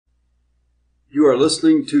You are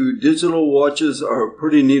listening to Digital Watches Are a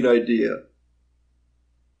Pretty Neat Idea.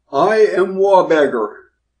 I am Wabagger,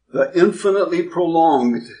 the infinitely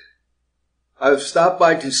prolonged. I've stopped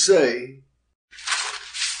by to say,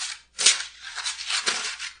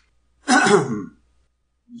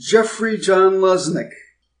 Jeffrey John Lesnick,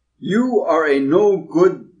 you are a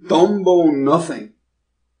no-good Dumbo nothing.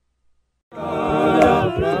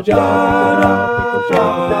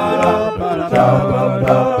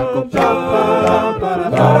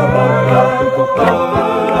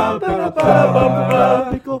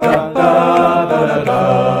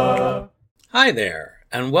 Hi there,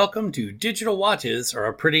 and welcome to Digital Watches Are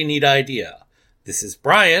a Pretty Neat Idea. This is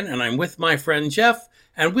Brian, and I'm with my friend Jeff,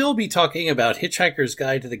 and we'll be talking about Hitchhiker's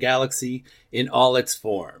Guide to the Galaxy in all its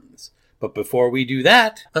forms. But before we do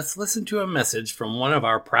that, let's listen to a message from one of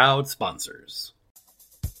our proud sponsors.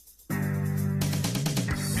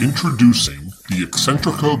 Introducing the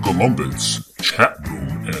Eccentrica Golumbits chat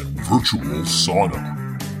room and virtual sauna.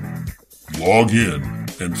 Log in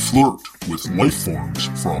and flirt with life forms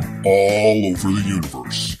from all over the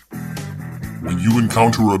universe. When you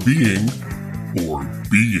encounter a being, or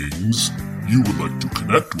beings, you would like to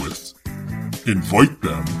connect with, invite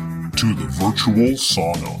them to the virtual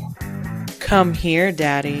sauna. Come here,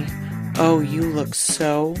 Daddy. Oh, you look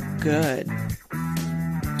so good.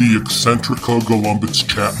 The Eccentrica Golumbits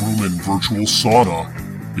chat room and virtual sauna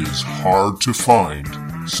is hard to find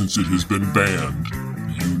since it has been banned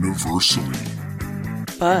universally.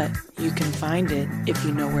 But you can find it if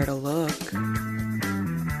you know where to look.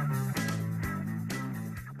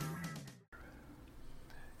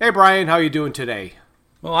 Hey Brian, how you doing today?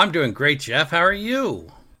 Well, I'm doing great, Jeff. How are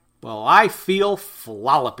you? Well, I feel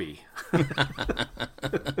flollopy.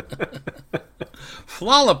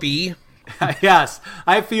 Flollopy? Yes,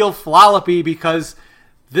 I feel flollopy because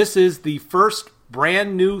this is the first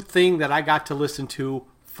brand new thing that I got to listen to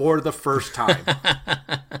for the first time.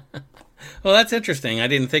 Well, that's interesting. I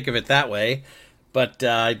didn't think of it that way. But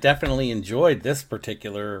I definitely enjoyed this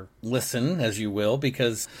particular listen, as you will,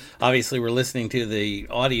 because obviously we're listening to the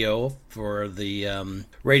audio for the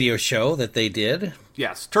radio show that they did.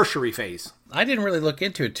 Yes, tertiary phase. I didn't really look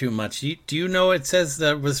into it too much. Do you know it says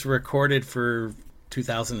that it was recorded for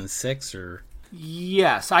 2006 or?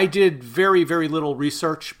 Yes, I did very, very little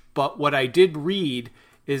research, but what I did read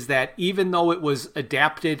is that even though it was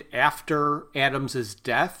adapted after Adams'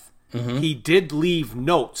 death, he did leave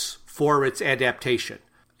notes for its adaptation.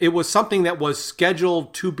 It was something that was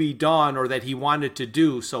scheduled to be done or that he wanted to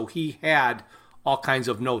do, so he had all kinds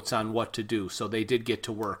of notes on what to do. So they did get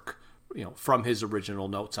to work, from his original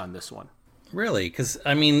notes on this one. Really? Because,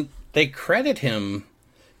 they credit him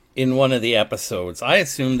in one of the episodes. I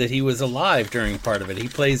assumed that he was alive during part of it. He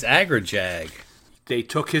plays Agrajag. They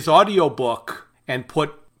took his audiobook and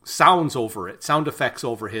put sounds over it, sound effects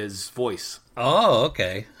over his voice. Oh,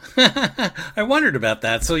 okay. I wondered about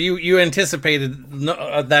that. So you anticipated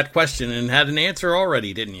that question and had an answer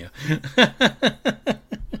already, didn't you?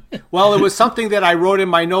 Well, it was something that I wrote in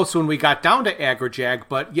my notes when we got down to Agrajag,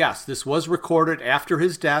 but yes, this was recorded after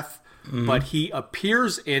his death, but he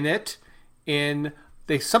appears in it in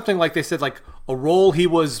something like they said, like a role he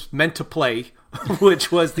was meant to play,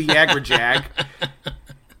 which was the Agrajag.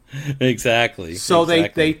 Exactly. So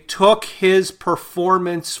they took his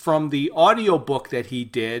performance from the audiobook that he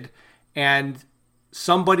did, and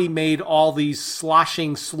somebody made all these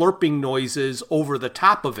sloshing, slurping noises over the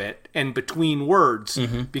top of it and between words,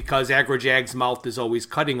 because Agrajag's mouth is always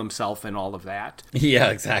cutting himself and all of that. Yeah,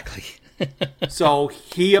 exactly. So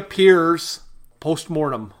he appears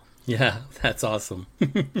post-mortem. Yeah, that's awesome.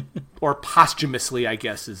 Or posthumously, I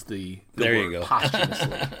guess, is the there word. You go.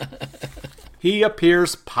 Posthumously. He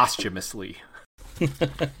appears posthumously.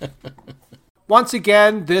 Once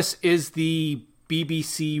again, this is the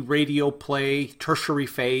BBC radio play Tertiary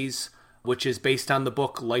Phase, which is based on the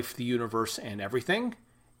book Life, the Universe, and Everything.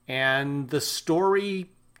 And the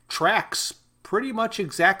story tracks pretty much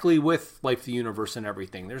exactly with Life, the Universe, and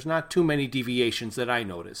Everything. There's not too many deviations that I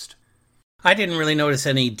noticed. I didn't really notice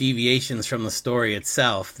any deviations from the story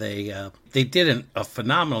itself. They did a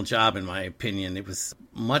phenomenal job, in my opinion. It was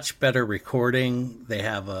much better recording. They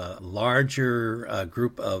have a larger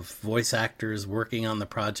group of voice actors working on the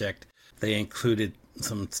project. They included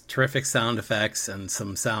some terrific sound effects and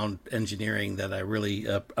some sound engineering that I really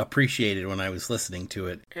appreciated when I was listening to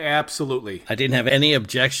it. Absolutely. I didn't have any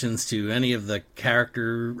objections to any of the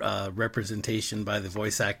character representation by the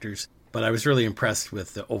voice actors. But I was really impressed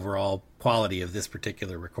with the overall quality of this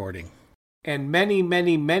particular recording. And many,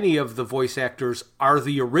 many, many of the voice actors are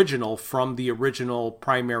the original from the original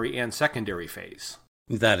primary and secondary phase.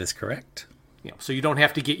 That is correct. So you don't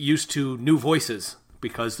have to get used to new voices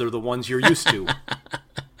because they're the ones you're used to.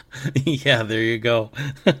 Yeah, there you go.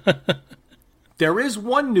 There is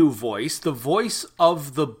one new voice. The voice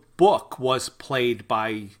of the book was played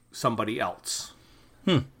by somebody else.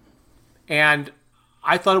 And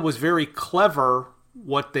I thought it was very clever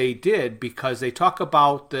what they did, because they talk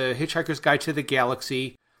about the Hitchhiker's Guide to the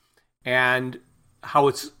Galaxy and how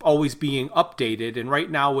it's always being updated. And right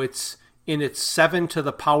now it's in its 7 to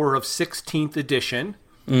the power of 16th edition.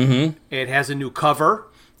 Mm-hmm. It has a new cover.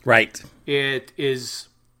 Right. It is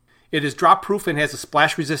drop proof and has a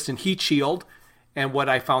splash resistant heat shield. And what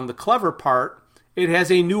I found the clever part, it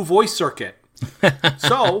has a new voice circuit.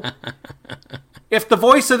 So if the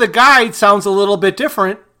voice of the guide sounds a little bit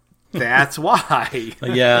different, that's why.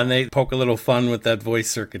 Yeah, and they poke a little fun with that voice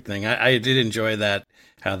circuit thing. I did enjoy that,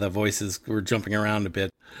 how the voices were jumping around a bit.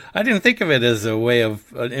 I didn't think of it as a way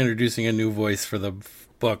of introducing a new voice for the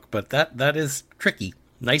book, but that is tricky.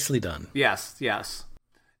 Nicely done. Yes.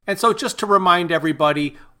 And so just to remind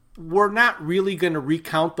everybody, we're not really going to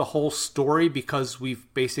recount the whole story because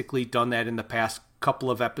we've basically done that in the past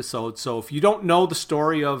couple of episodes. So if you don't know the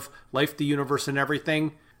story of Life, the Universe, and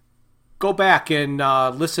Everything, go back and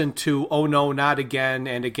listen to Oh No, Not Again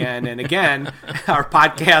and Again and Again, our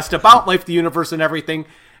podcast about Life, the Universe, and Everything,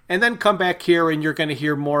 and then come back here and you're going to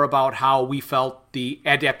hear more about how we felt the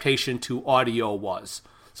adaptation to audio was.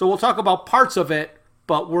 So we'll talk about parts of it,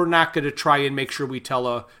 but we're not going to try and make sure we tell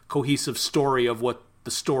a cohesive story of what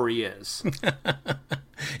the story is.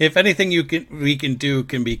 If anything we can do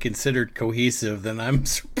can be considered cohesive, then I'm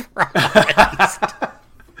surprised.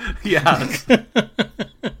 Yes.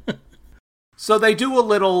 So they do a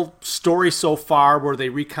little story so far where they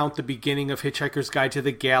recount the beginning of Hitchhiker's Guide to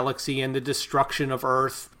the Galaxy and the destruction of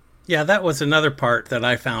Earth. Yeah, that was another part that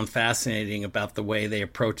I found fascinating about the way they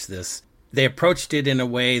approached this. They approached it in a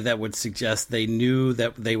way that would suggest they knew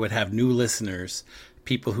that they would have new listeners,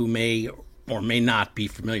 people who may or may not be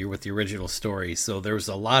familiar with the original story. So there's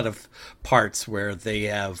a lot of parts where they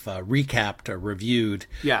have recapped or reviewed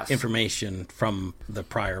information from the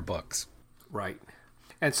prior books. Right.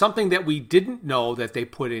 And something that we didn't know that they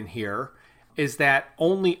put in here is that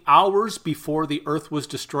only hours before the Earth was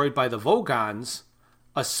destroyed by the Vogons,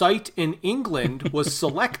 a site in England was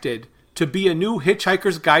selected to be a new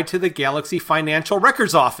Hitchhiker's Guide to the Galaxy financial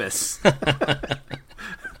records office.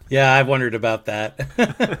 Yeah, I've wondered about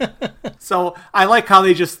that. So I like how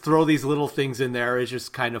they just throw these little things in there. It's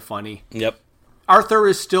just kind of funny. Yep. Arthur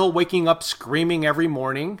is still waking up screaming every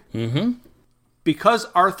morning. Mm-hmm. Because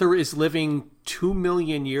Arthur is living 2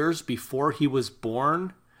 million years before he was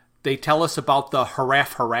born, they tell us about the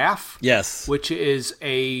Haraff. Yes. Which is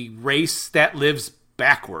a race that lives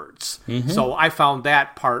backwards. Mm-hmm. So I found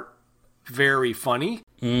that part very funny.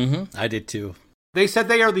 Mm-hmm. I did too. They said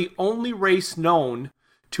they are the only race known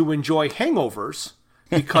to enjoy hangovers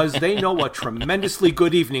because they know a tremendously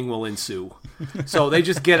good evening will ensue. So they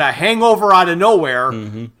just get a hangover out of nowhere,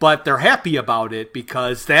 but they're happy about it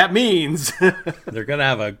because that means they're going to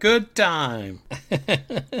have a good time.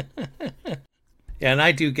 Yeah, and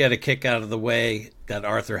I do get a kick out of the way that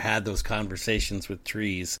Arthur had those conversations with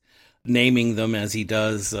trees, naming them as he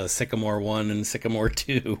does Sycamore 1 and Sycamore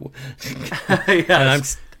 2. Yes.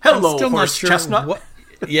 And Hello, I'm still horse not sure chestnut.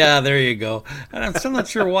 Yeah, there you go. And I'm still not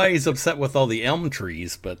sure why he's upset with all the elm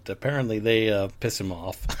trees, but apparently they piss him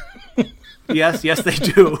off. Yes, they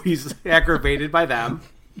do. He's aggravated by them.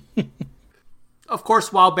 Of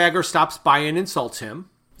course, Wildbagger stops by and insults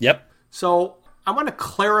him. Yep. So I want to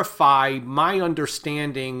clarify my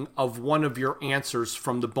understanding of one of your answers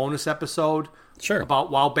from the bonus episode. Sure.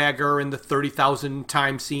 About Wildbagger and the 30,000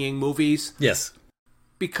 times seeing movies. Yes.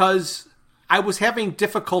 Because I was having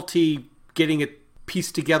difficulty getting it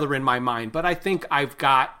pieced together in my mind, but I think I've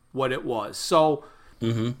got what it was. So,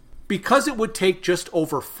 because it would take just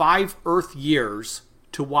over 5 Earth years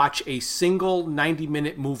to watch a single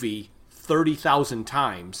 90-minute movie 30,000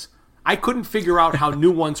 times, I couldn't figure out how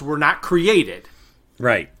new ones were not created.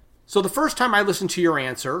 Right. So the first time I listened to your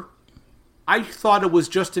answer, I thought it was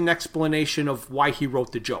just an explanation of why he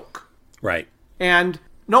wrote the joke. Right. And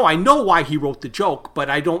no, I know why he wrote the joke, but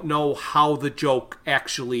I don't know how the joke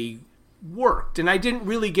actually worked. And I didn't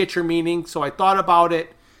really get your meaning, so I thought about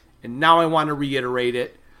it, and now I want to reiterate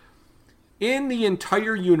it. In the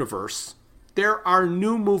entire universe, there are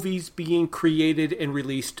new movies being created and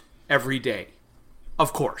released every day.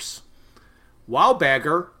 Of course.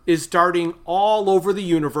 Wildbagger is darting all over the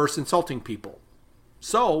universe insulting people.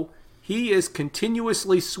 So, he is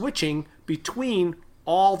continuously switching between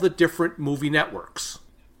all the different movie networks.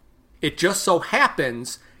 It just so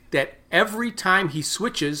happens that every time he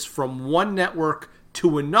switches from one network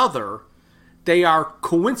to another, they are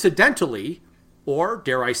coincidentally, or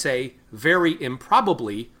dare I say, very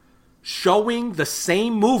improbably, showing the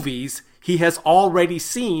same movies he has already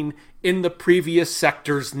seen in the previous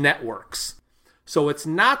sector's networks. So it's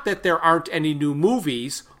not that there aren't any new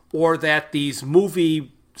movies or that these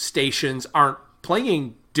movie stations aren't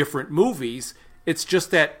playing different movies. It's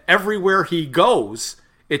just that everywhere he goes,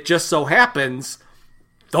 it just so happens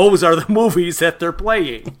those are the movies that they're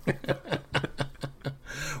playing.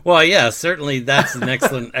 Well, yeah, certainly that's an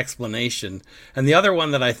excellent explanation. And the other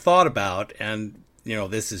one that I thought about, and,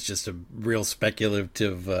 this is just a real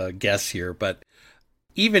speculative guess here, but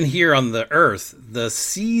even here on the Earth, the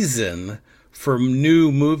season for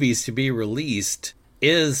new movies to be released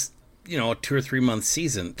is, a 2 or 3 month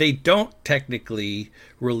season. They don't technically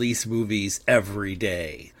release movies every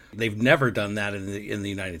day. They've never done that in the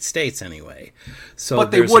United States anyway. So,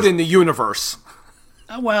 but they would in the universe.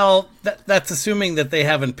 Well, that's assuming that they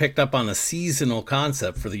haven't picked up on a seasonal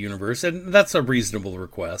concept for the universe, and that's a reasonable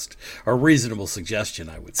request, or reasonable suggestion,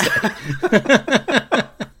 I would say.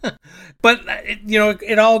 But,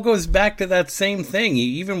 it all goes back to that same thing.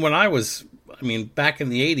 Even when back in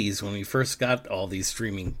the 80s when we first got all these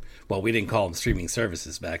streaming, well, we didn't call them streaming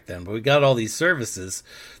services back then, but we got all these services,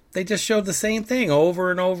 they just showed the same thing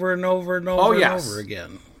over and over and over and over and over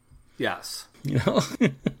again. Yes.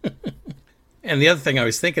 And the other thing I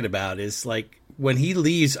was thinking about is, like, when he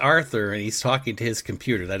leaves Arthur and he's talking to his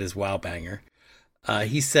computer, that is Wowbanger,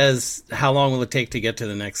 he says, how long will it take to get to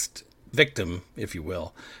the next victim, if you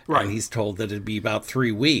will? Right. And he's told that it'd be about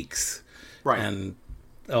 3 weeks. Right. And,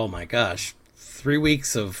 oh my gosh, 3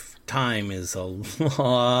 weeks of time is a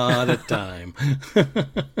lot of time.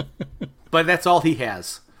 But that's all he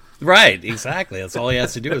has. Right, exactly. That's all he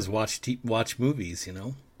has to do is watch movies,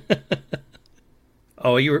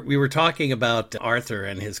 Oh, we were talking about Arthur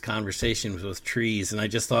and his conversations with trees, and I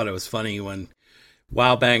just thought it was funny when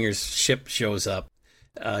Wowbanger's ship shows up.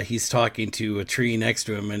 He's talking to a tree next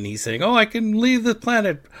to him, and he's saying, "Oh, I can leave the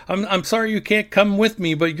planet. I'm sorry you can't come with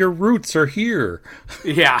me, but your roots are here."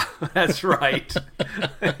 Yeah, that's right.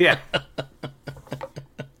 Yeah.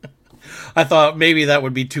 I thought maybe that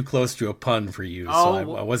would be too close to a pun for you,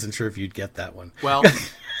 so I wasn't sure if you'd get that one. Well,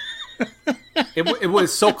 it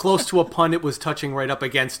was so close to a pun, it was touching right up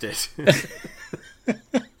against it.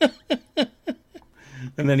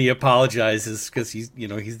 And then he apologizes because he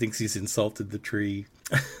thinks he's insulted the tree.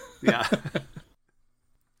 Yeah.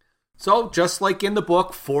 So, just like in the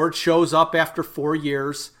book, Ford shows up after 4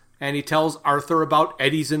 years, and he tells Arthur about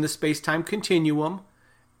Eddies in the space-time continuum.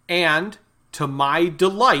 And, to my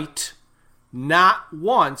delight, not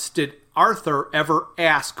once did Arthur ever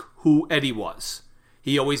ask who Eddie was.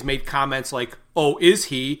 He always made comments like, "Oh, is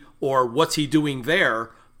he?" or "What's he doing there?"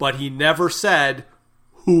 But he never said,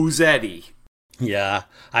 "Who's Eddie?" Yeah,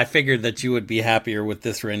 I figured that you would be happier with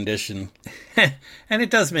this rendition. And it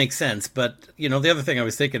does make sense. But, the other thing I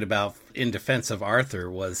was thinking about in defense of Arthur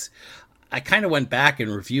was I kind of went back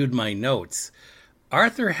and reviewed my notes.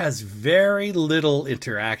 Arthur has very little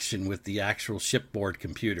interaction with the actual shipboard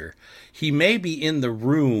computer. He may be in the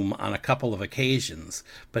room on a couple of occasions,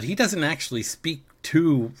 but he doesn't actually speak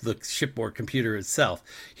to the shipboard computer itself.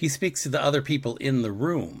 He speaks to the other people in the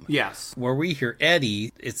room. Yes. Where we hear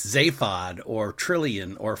Eddie, it's Zaphod or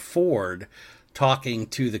Trillian or Ford talking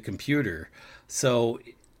to the computer. So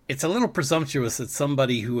it's a little presumptuous that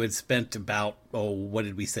somebody who had spent about,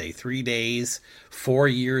 3 days, 4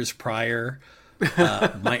 years prior,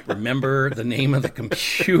 might remember the name of the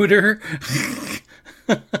computer.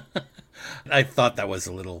 I thought that was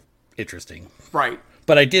a little interesting. Right.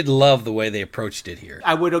 But I did love the way they approached it here.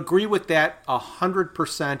 I would agree with that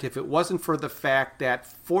 100% if it wasn't for the fact that,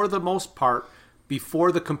 for the most part,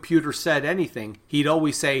 before the computer said anything, he'd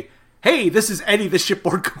always say, "Hey, this is Eddie, the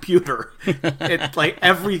shipboard computer." It's like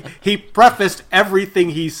he prefaced everything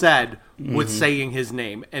he said with saying his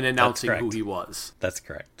name and announcing who he was. That's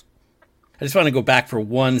correct. I just want to go back for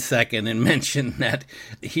 1 second and mention that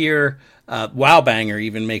here, Wowbanger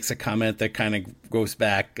even makes a comment that kind of goes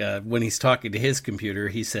back. When he's talking to his computer,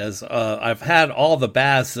 he says, "I've had all the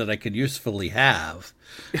baths that I could usefully have."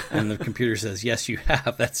 And the computer says, "Yes, you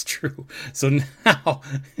have. That's true." So now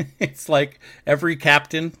it's like every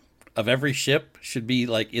captain of every ship should be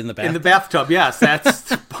like in the bathtub. In the bathtub, yes.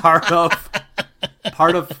 That's part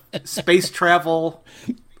of space travel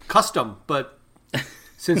custom, but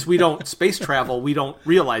since we don't space travel, we don't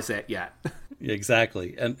realize that yet.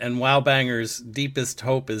 Exactly. And Wowbanger's deepest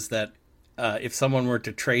hope is that if someone were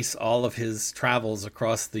to trace all of his travels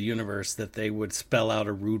across the universe, that they would spell out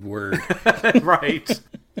a rude word. Right.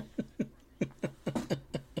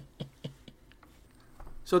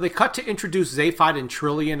 So they cut to introduce Zaphod and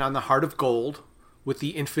Trillian on the Heart of Gold with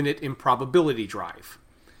the infinite improbability drive.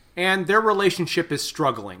 And their relationship is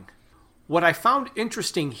struggling. What I found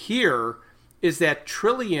interesting here is that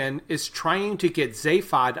Trillian is trying to get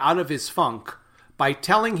Zaphod out of his funk by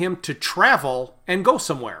telling him to travel and go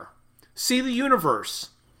somewhere. See the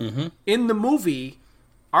universe. Mm-hmm. In the movie,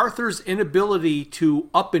 Arthur's inability to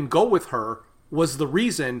up and go with her was the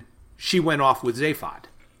reason she went off with Zaphod.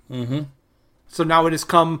 Mm-hmm. So now it has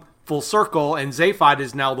come full circle, and Zaphod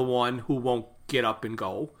is now the one who won't get up and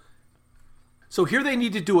go. So here they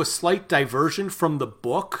need to do a slight diversion from the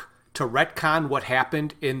book to retcon what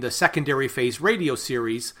happened in the Secondary Phase radio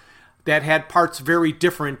series that had parts very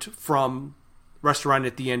different from Restaurant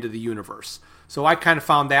at the End of the Universe. So I kind of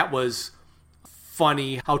found that was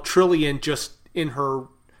funny, how Trillian just in her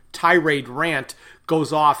tirade rant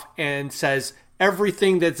goes off and says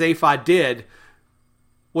everything that Zaphod did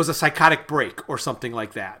was a psychotic break or something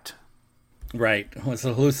like that. Right. It was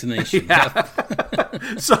a hallucination. Yeah.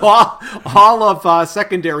 So all of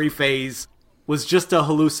Secondary Phase was just a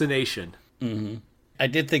hallucination. Mm-hmm. I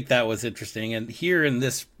did think that was interesting. And here in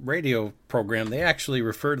this radio program, they actually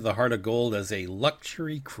refer to the Heart of Gold as a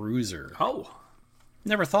luxury cruiser. Oh.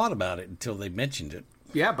 Never thought about it until they mentioned it.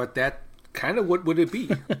 Yeah, but that kind of what would it be?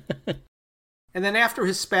 And then after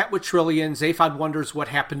his spat with Trillian, Zaphod wonders what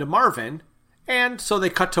happened to Marvin, and so they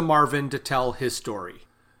cut to Marvin to tell his story.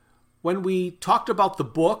 When we talked about the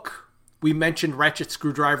book, we mentioned ratchet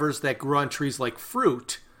screwdrivers that grew on trees like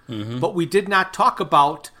fruit, but we did not talk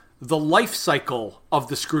about the life cycle of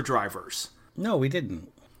the screwdrivers. No, we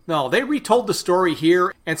didn't. No, they retold the story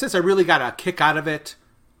here, and since I really got a kick out of it,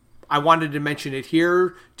 I wanted to mention it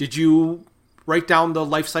here. Did you write down the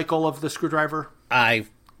life cycle of the screwdriver? I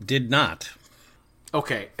did not.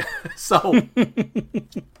 Okay, so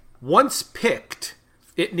once picked,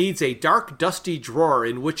 it needs a dark, dusty drawer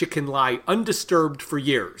in which it can lie undisturbed for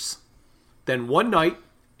years. Then one night,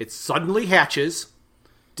 it suddenly hatches,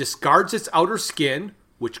 discards its outer skin,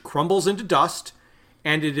 which crumbles into dust,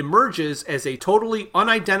 and it emerges as a totally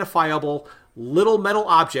unidentifiable little metal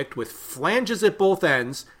object with flanges at both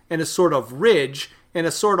ends and a sort of ridge and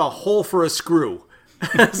a sort of hole for a screw.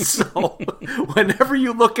 So whenever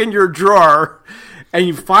you look in your drawer and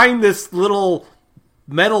you find this little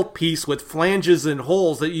metal piece with flanges and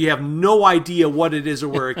holes that you have no idea what it is or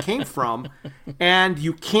where it came from, and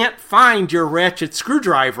you can't find your ratchet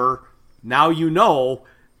screwdriver, now you know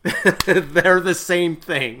they're the same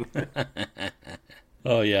thing.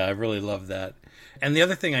 Oh yeah, I really love that. And the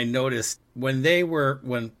other thing I noticed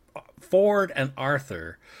when Ford and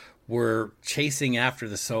Arthur were chasing after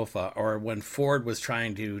the sofa, or when Ford was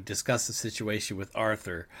trying to discuss the situation with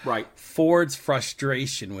Arthur, right? Ford's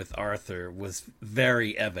frustration with Arthur was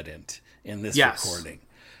very evident in this recording.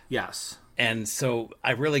 Yes. And so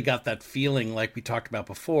I really got that feeling like we talked about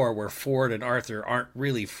before, where Ford and Arthur aren't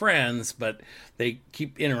really friends, but they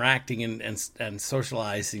keep interacting and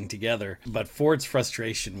socializing together. But Ford's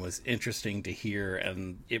frustration was interesting to hear,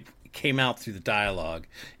 and it came out through the dialogue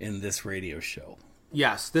in this radio show.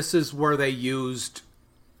 Yes, this is where they used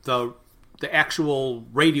the actual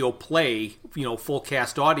radio play, full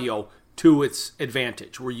cast audio to its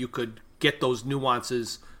advantage, where you could get those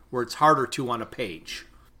nuances where it's harder to on a page.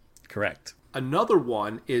 Correct. Another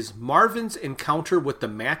one is Marvin's encounter with the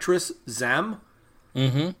mattress Zem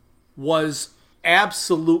was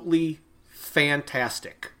absolutely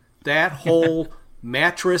fantastic. That whole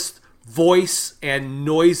mattress voice and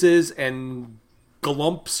noises and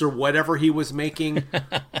glumps or whatever he was making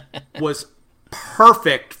was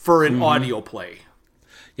perfect for an audio play.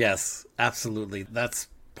 Yes, absolutely. That's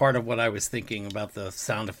part of what I was thinking about the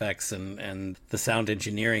sound effects and the sound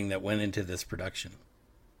engineering that went into this production.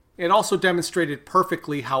 It also demonstrated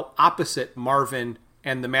perfectly how opposite Marvin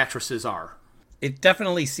and the mattresses are. It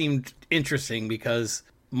definitely seemed interesting because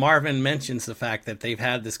Marvin mentions the fact that they've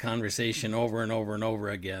had this conversation over and over and over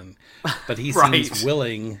again, but he right.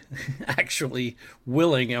 seems actually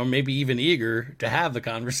willing, or maybe even eager to have the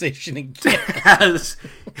conversation again.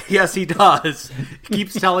 Yes, he does. He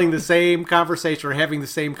keeps telling the same conversation or having the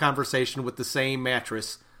same conversation with the same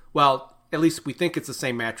mattress. Well, at least we think it's the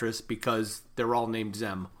same mattress because they're all named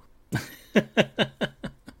Zem.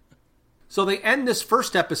 So they end this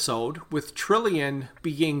first episode with Trillian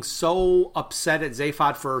being so upset at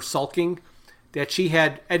Zaphod for sulking that she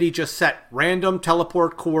had Eddie just set random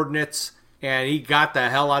teleport coordinates and he got the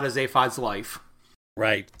hell out of Zaphod's life.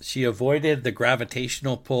 Right. She avoided the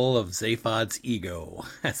gravitational pull of Zaphod's ego,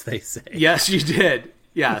 as they say. Yes, she did.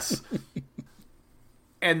 Yes.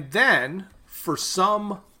 And then, for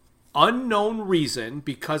some unknown reason,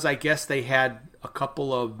 because I guess they had a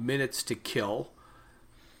couple of minutes to kill,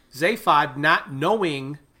 Zaphod, not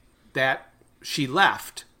knowing that she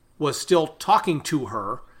left, was still talking to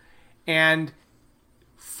her. And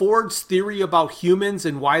Ford's theory about humans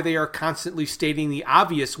and why they are constantly stating the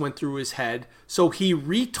obvious went through his head. So he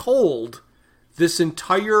retold this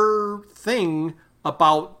entire thing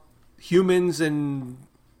about humans, and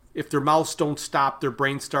if their mouths don't stop, their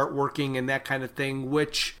brains start working and that kind of thing,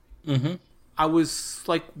 which I was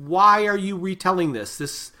like, why are you retelling this?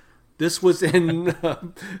 This was in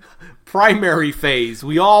primary phase.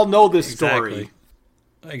 We all know this story.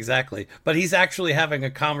 Exactly. But he's actually having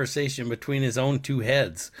a conversation between his own two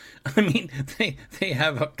heads. I mean, they're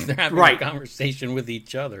having a conversation with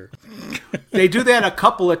each other. They do that a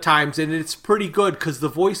couple of times, and it's pretty good because the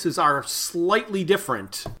voices are slightly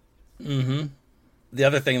different. Mm-hmm. The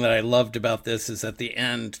other thing that I loved about this is at the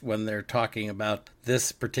end, when they're talking about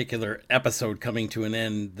this particular episode coming to an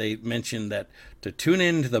end, they mention that to tune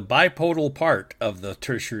into the bipodal part of the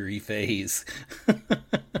tertiary phase.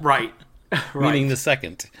 Right. Meaning the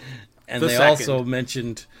second. And they also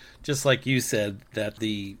mentioned, just like you said, that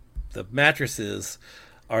the mattresses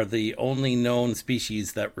are the only known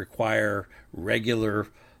species that require regular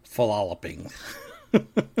following.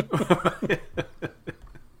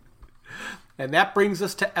 And that brings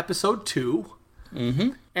us to episode 2. Mm-hmm.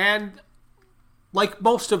 And like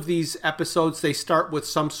most of these episodes, they start with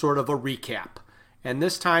some sort of a recap. And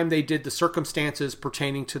this time they did the circumstances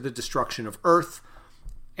pertaining to the destruction of Earth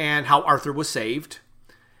and how Arthur was saved.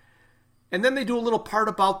 And then they do a little part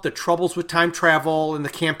about the troubles with time travel and the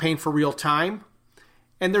campaign for real time.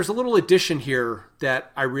 And there's a little addition here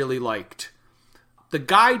that I really liked. The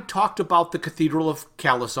guide talked about the Cathedral of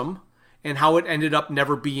Caelum and how it ended up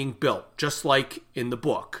never being built, just like in the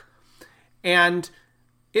book. And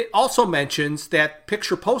it also mentions that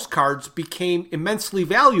picture postcards became immensely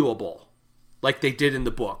valuable, like they did in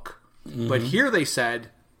the book. Mm-hmm. But here they said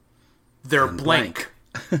they're blank.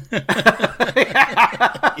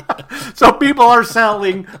 So people are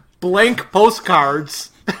selling blank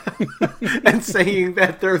postcards and saying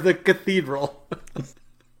that they're the cathedral.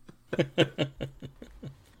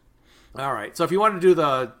 All right. So if you want to do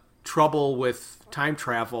the trouble with time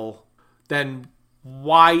travel, then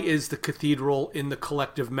why is the cathedral in the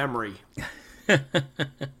collective memory?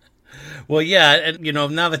 Well, yeah. And,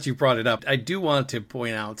 now that you brought it up, I do want to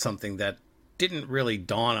point out something that didn't really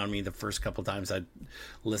dawn on me the first couple times I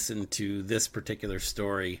listened to this particular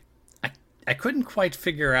story. I couldn't quite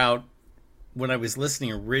figure out, when I was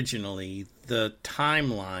listening originally, the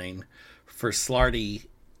timeline for Slarty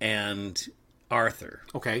and Arthur.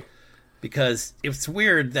 Okay. Because it's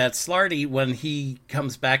weird that Slarty, when he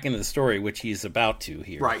comes back into the story, which he's about to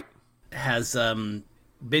here, right, has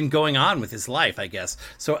been going on with his life, I guess.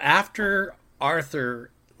 So after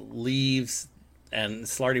Arthur leaves and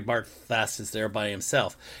Slarty Bartfast is there by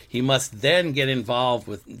himself, he must then get involved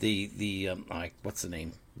with the what's the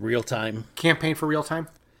name? Real Time? Campaign for Real Time?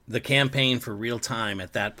 The campaign for real time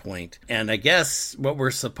at that point. And I guess what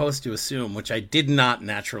we're supposed to assume, which I did not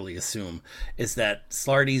naturally assume, is that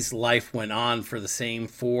Slarty's life went on for the same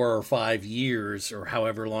 4 or 5 years, or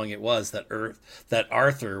however long it was, that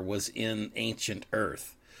Arthur was in ancient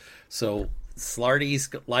Earth. So Slarty's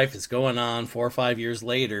life is going on 4 or 5 years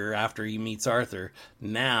later after he meets Arthur.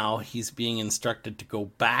 Now he's being instructed to go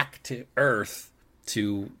back to Earth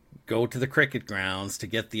to go to the cricket grounds to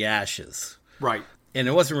get the ashes. Right. And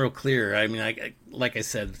it wasn't real clear. I mean, like I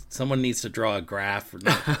said, someone needs to draw a graph, or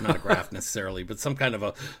not a graph necessarily, but some kind of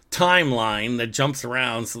a timeline that jumps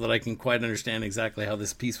around so that I can quite understand exactly how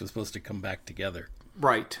this piece was supposed to come back together.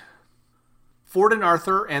 Right. Ford and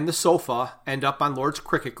Arthur and the sofa end up on Lord's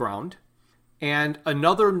cricket ground. And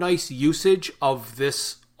another nice usage of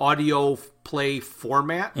this audio play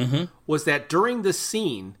format was that during this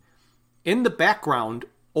scene, in the background,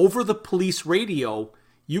 over the police radio,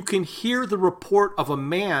 you can hear the report of a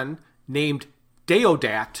man named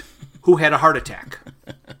Deodat who had a heart attack.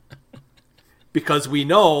 Because we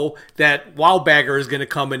know that Wowbagger is going to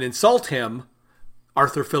come and insult him,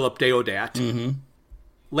 Arthur Philip Deodat,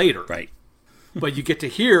 later. Right. But you get to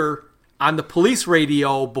hear on the police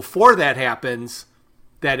radio before that happens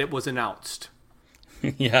that it was announced.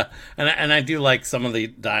 Yeah, and I do like some of the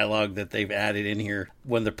dialogue that they've added in here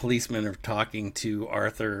when the policemen are talking to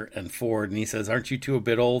Arthur and Ford, and he says, "Aren't you two a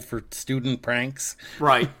bit old for student pranks?"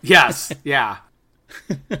 Right, yes, yeah.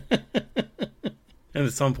 And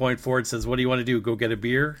at some point, Ford says, "What do you want to do, go get a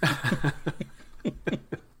beer?"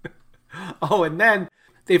 Oh, and then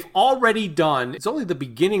they've already done, it's only the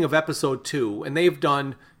beginning of episode 2, and they've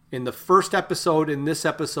done, in the first episode and this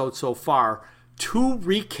episode so far, 2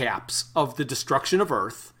 recaps of the destruction of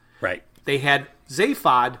Earth. Right. They had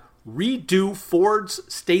Zaphod redo Ford's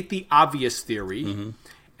state the obvious theory,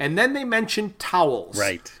 and then they mention towels.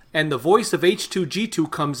 Right. And the voice of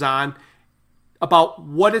H2G2 comes on about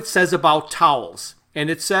what it says about towels. And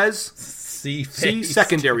it says, C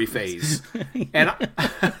secondary phase. And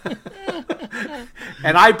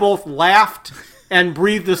I both laughed and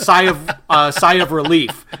breathed a sigh of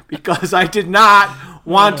relief, because I did not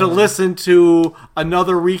want to listen to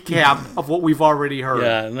another recap of what we've already heard.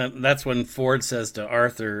 Yeah, and that's when Ford says to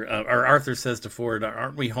Arthur, or Arthur says to Ford,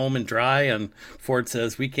 aren't we home and dry? And Ford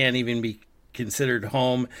says, we can't even be considered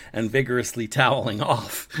home and vigorously toweling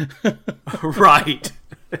off. Right.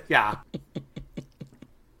 Yeah.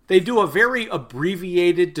 They do a very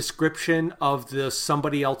abbreviated description of the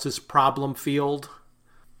somebody else's problem field.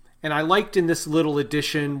 And I liked in this little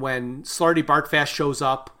edition when Slarty Bartfast shows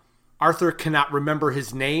up, Arthur cannot remember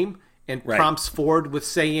his name and prompts Ford with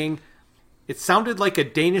saying, it sounded like a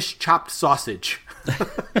Danish chopped sausage.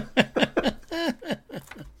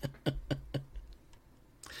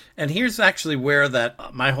 And here's actually where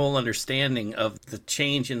that my whole understanding of the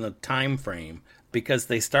change in the time frame, because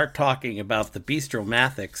they start talking about the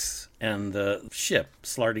Bistro-Mathix and the ship,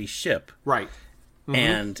 Slarty's ship. Right. Mm-hmm.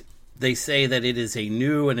 And they say that it is a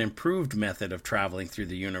new and improved method of traveling through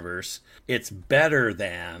the universe. It's better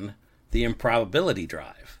than the improbability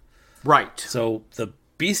drive. Right. So the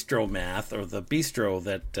Bistro-Math, or the Bistro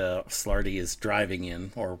that Slarty is driving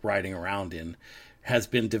in or riding around in, has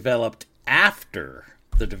been developed after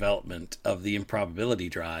the development of the improbability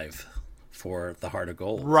drive for the Heart of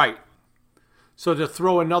Gold. Right. So to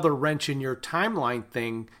throw another wrench in your timeline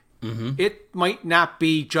thing, it might not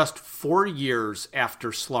be just 4 years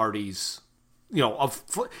after Slarty's,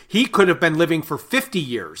 he could have been living for 50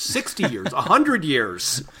 years, 60 years, 100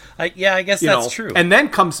 years. I guess that's true. And then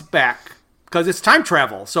comes back, because it's time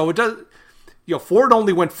travel. So it does, Ford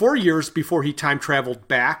only went 4 years before he time traveled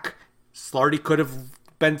back. Slarty could have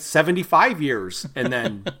been 75 years and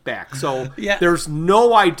then back. So there's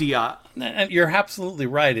no idea. And you're absolutely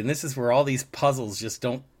right, and this is where all these puzzles just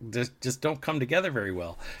don't come together very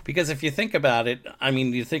well. Because if you think about it,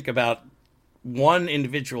 you think about one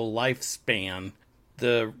individual lifespan.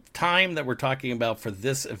 The time that we're talking about for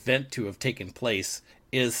this event to have taken place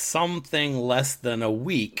is something less than a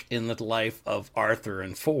week in the life of Arthur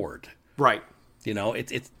and Ford. Right.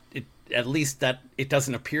 It's at least that it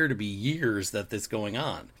doesn't appear to be years that this is going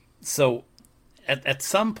on. So at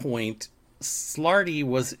some point, Slarty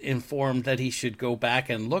was informed that he should go back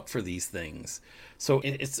and look for these things. So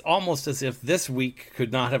it's almost as if this week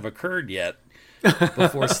could not have occurred yet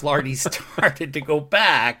before Slarty started to go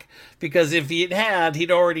back, because if he had, he'd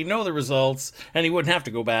already know the results and he wouldn't have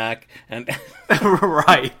to go back. And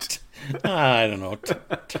right. I don't know,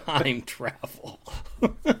 time travel.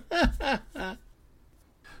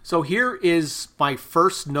 So here is my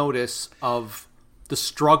first notice of the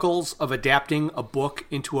struggles of adapting a book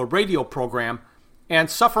into a radio program and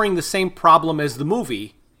suffering the same problem as the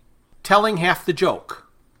movie, telling half the joke.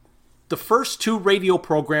 The first 2 radio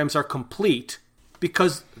programs are complete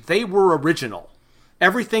because they were original.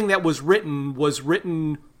 Everything that was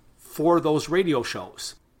written for those radio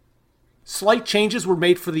shows. Slight changes were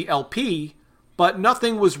made for the LP, but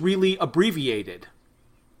nothing was really abbreviated.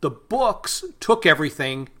 The books took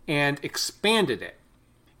everything and expanded it.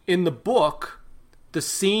 In the book, the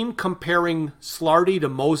scene comparing Slarty to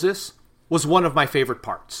Moses was one of my favorite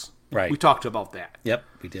parts. Right. We talked about that. Yep,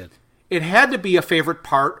 we did. It had to be a favorite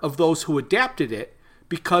part of those who adapted it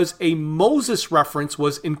because a Moses reference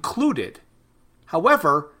was included.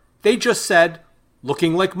 However, they just said,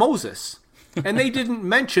 looking like Moses. And they didn't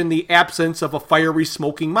mention the absence of a fiery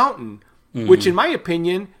smoking mountain, which in my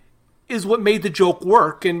opinion is what made the joke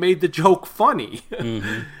work and made the joke funny.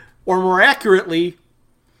 Or more accurately,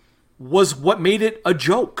 was what made it a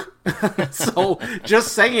joke. So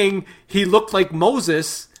just saying he looked like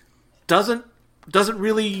Moses doesn't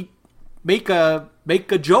really make a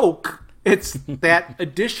joke. It's that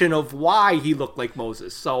addition of why he looked like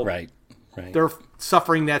Moses. So right. They're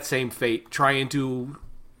suffering that same fate, trying to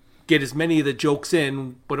get as many of the jokes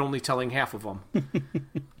in, but only telling half of them.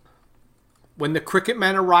 When the Cricket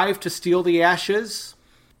Men arrive to steal the ashes,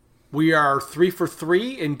 we are 3 for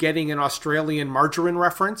 3 in getting an Australian margarine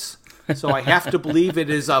reference. So I have to believe it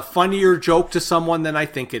is a funnier joke to someone than I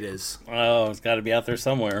think it is. Oh, it's got to be out there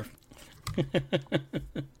somewhere.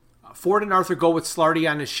 Ford and Arthur go with Slarty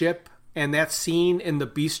on his ship, and that scene in the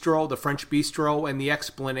bistro, the French bistro, and the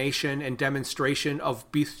explanation and demonstration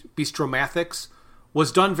of Bistro-Mathix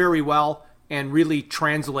was done very well and really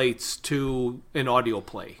translates to an audio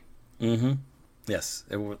play. Yes,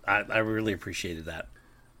 I really appreciated that.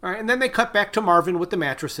 All right, and then they cut back to Marvin with the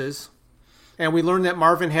mattresses. And we learn that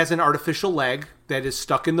Marvin has an artificial leg that is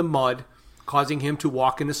stuck in the mud, causing him to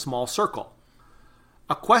walk in a small circle.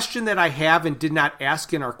 A question that I have and did not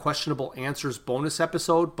ask in our Questionable Answers bonus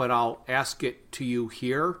episode, but I'll ask it to you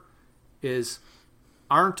here, is,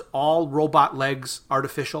 aren't all robot legs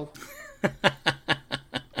artificial?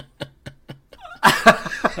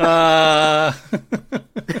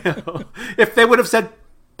 If they would have said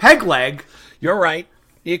peg leg... You're right.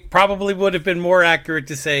 It probably would have been more accurate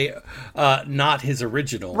to say not his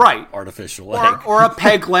original artificial leg. Or a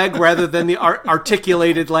peg leg rather than the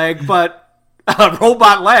articulated leg, but a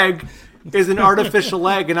robot leg is an artificial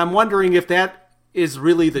leg. And I'm wondering if that is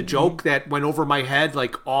really the joke that went over my head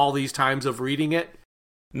like all these times of reading it.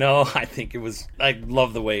 No, I think it was... I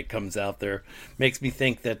love the way it comes out there. Makes me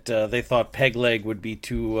think that they thought peg leg would be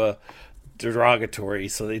too derogatory,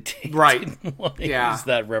 so they didn't want to use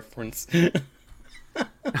that reference.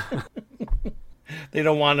 They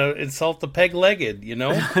don't want to insult the peg-legged, you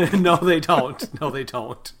know? No, they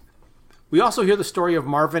don't. We also hear the story of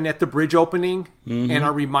Marvin at the bridge opening and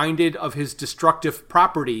are reminded of his destructive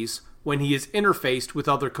properties when he is interfaced with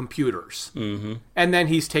other computers. Mm-hmm. And then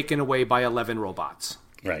he's taken away by 11 robots.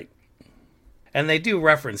 Right. And they do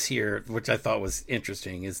reference here, which I thought was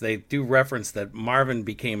interesting, is they do reference that Marvin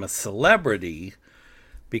became a celebrity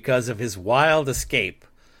because of his wild escape.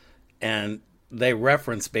 And they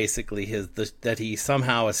reference basically that he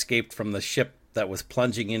somehow escaped from the ship that was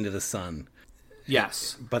plunging into the sun.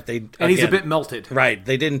 Yes. But he's a bit melted. Right.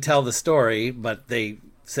 They didn't tell the story, but they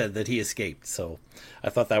said that he escaped. So I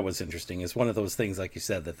thought that was interesting. It's one of those things, like you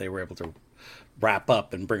said, that they were able to wrap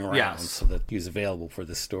up and bring around so that he was available for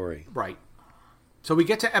this story. Right. So we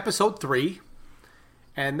get to episode 3,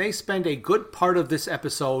 and they spend a good part of this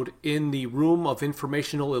episode in the Room of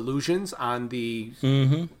Informational Illusions on the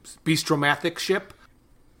Beastromathic ship.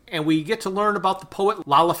 And we get to learn about the poet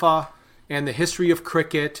Lalafa and the history of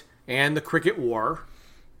cricket and the Cricket War.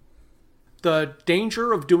 The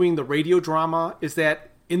danger of doing the radio drama is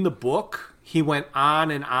that in the book, he went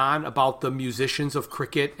on and on about the musicians of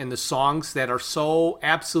cricket and the songs that are so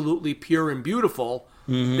absolutely pure and beautiful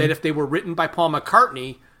that if they were written by Paul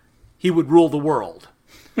McCartney, he would rule the world.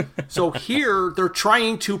 So here, they're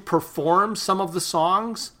trying to perform some of the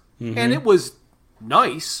songs, and it was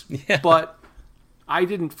nice, but I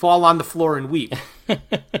didn't fall on the floor and weep.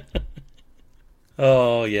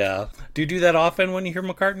 Oh, yeah. Do you do that often when you hear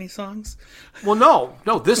McCartney songs? Well,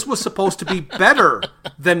 no. This was supposed to be better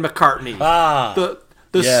than McCartney.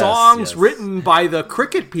 The songs written by the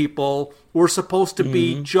cricket people were supposed to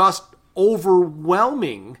be just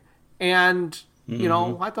overwhelming. And, you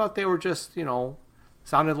know, I thought they were just,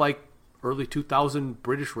 sounded like early 2000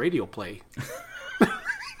 British radio play.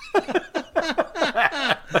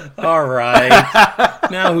 All right.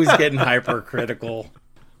 Now who's getting hypercritical?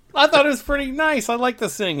 I thought it was pretty nice. I like the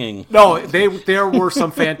singing. No, there were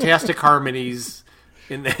some fantastic harmonies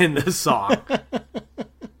in the song.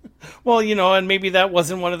 Well, and maybe that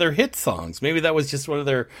wasn't one of their hit songs. Maybe that was just one of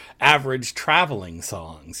their average traveling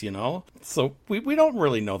songs, So we don't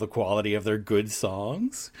really know the quality of their good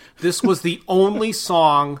songs. This was the only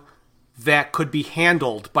song that could be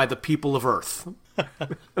handled by the people of Earth.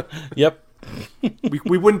 Yep.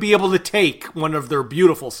 we wouldn't be able to take one of their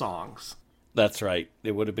beautiful songs. That's right.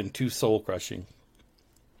 It would have been too soul-crushing.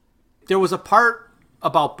 There was a part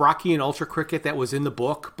about Brockie and Ultra Cricket that was in the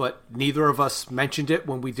book, but neither of us mentioned it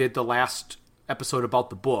when we did the last episode about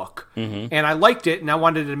the book. And I liked it, and I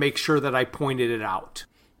wanted to make sure that I pointed it out.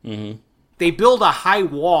 They build a high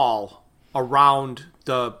wall around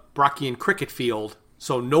the Brockian cricket field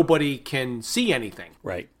so nobody can see anything.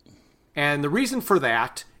 Right. And the reason for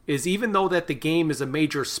that is even though that the game is a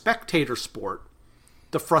major spectator sport,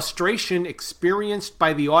 the frustration experienced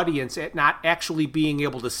by the audience at not actually being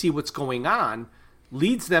able to see what's going on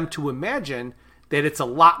leads them to imagine that it's a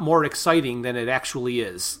lot more exciting than it actually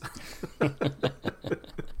is.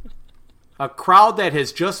 A crowd that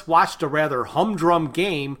has just watched a rather humdrum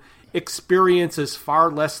game experiences far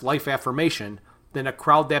less life affirmation than a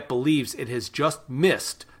crowd that believes it has just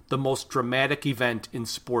missed the most dramatic event in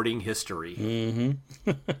sporting history.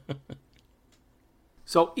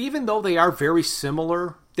 So even though they are very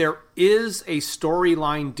similar, there is a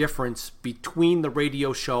storyline difference between the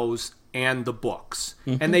radio shows and the books.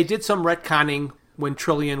 And they did some retconning when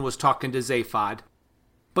Trillian was talking to Zaphod,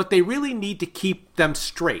 but they really need to keep them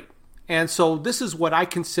straight. And so this is what I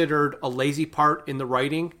considered a lazy part in the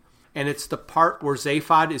writing, and it's the part where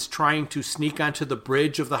Zaphod is trying to sneak onto the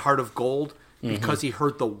bridge of the Heart of Gold because he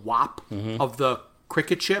heard the whop of the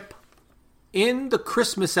cricket ship. In the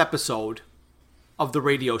Christmas episode of the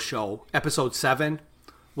radio show, episode 7,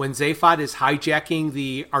 when Zaphod is hijacking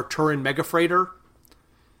the Arturan Megafreighter,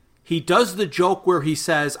 he does the joke where he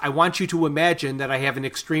says, I want you to imagine that I have an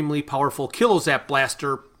extremely powerful Kilozap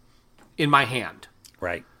blaster in my hand.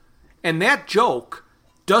 Right. And that joke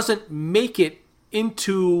doesn't make it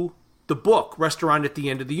into the book, Restaurant at the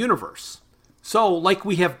End of the Universe. So, like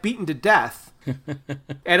we have beaten to death,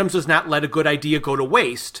 Adams does not let a good idea go to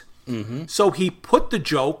waste. Mm-hmm. So he put the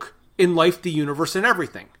joke in Life, the Universe, and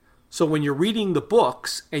Everything. So when you're reading the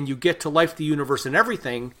books and you get to Life, the Universe, and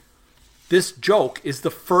Everything, this joke is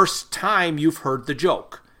the first time you've heard the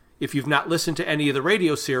joke. If you've not listened to any of the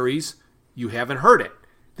radio series, you haven't heard it.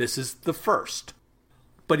 This is the first.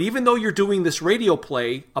 But even though you're doing this radio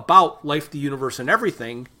play about Life, the Universe, and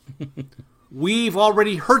Everything, we've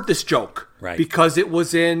already heard this joke. Right. Because it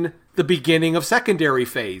was in the beginning of Secondary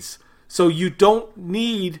Phase. So you don't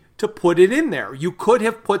need to put it in there. You could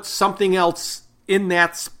have put something else in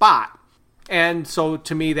that spot. And so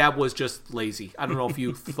to me, that was just lazy. I don't know if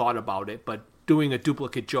you thought about it, but doing a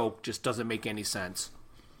duplicate joke just doesn't make any sense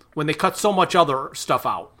when they cut so much other stuff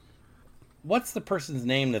out. What's the person's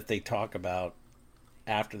name that they talk about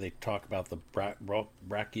after they talk about the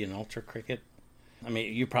Brachyan Ultra cricket? I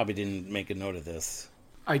mean, you probably didn't make a note of this.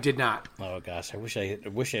 I did not. Oh gosh, I wish I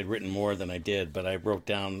had written more than I did, but I wrote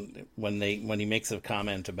down when he makes a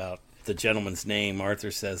comment about the gentleman's name.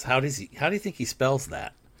 Arthur says, "How do you think he spells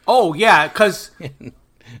that?" Oh yeah, because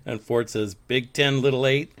and Ford says, "Big 10, little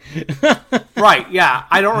 8." Right? Yeah,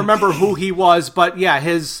 I don't remember who he was, but yeah,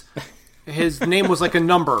 his name was like a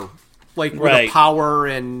number, like with a power,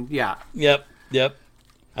 and yeah. Yep.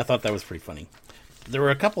 I thought that was pretty funny. There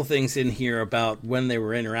were a couple things in here about when they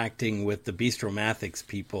were interacting with the Bistromathics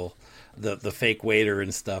people, the fake waiter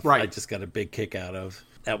and stuff. Right. I just got a big kick out of.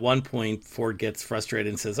 At one point, Ford gets frustrated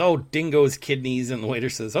and says, "Oh, Dingo's kidneys," and the waiter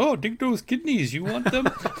says, "Oh, Dingo's kidneys, you want them?"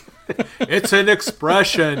 It's an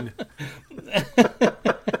expression.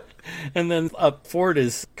 And then Ford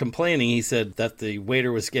is complaining. He said that the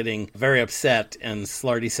waiter was getting very upset, and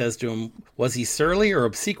Slarty says to him, "Was he surly or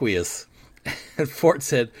obsequious?" And Ford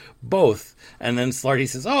said, "Both." And then Slarty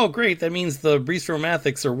says, "Oh, great, that means the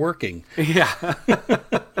Bistromathics are working." Yeah.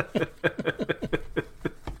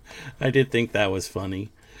 I did think that was funny.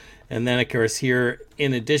 And then, of course, here,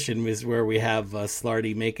 in addition, is where we have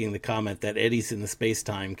Slarty making the comment that Eddie's in the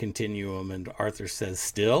space-time continuum, and Arthur says,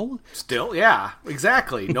 "Still?" Still, yeah,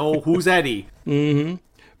 exactly. No, who's Eddie? Mm-hmm.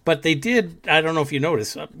 But they did, I don't know if you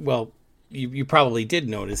noticed, well, you probably did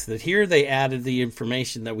notice that here they added the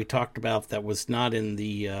information that we talked about that was not in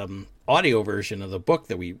the audio version of the book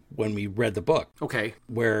when we read the book. Okay.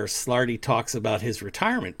 Where Slarty talks about his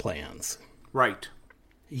retirement plans. Right.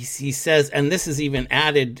 He says, and this is even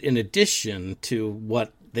added in addition to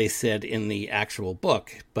what they said in the actual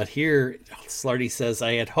book. But here, Slarty says,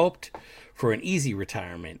 "I had hoped for an easy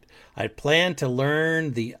retirement. I'd planned to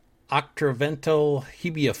learn the octavental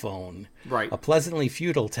hebiophone, right. A pleasantly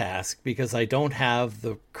futile task because I don't have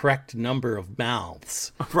the correct number of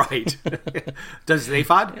mouths." Right. Does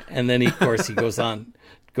Zaphod? And then, of course, he goes,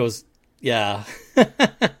 yeah.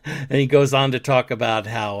 And he goes on to talk about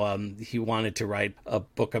how he wanted to write a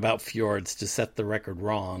book about fjords to set the record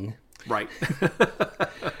wrong. Right.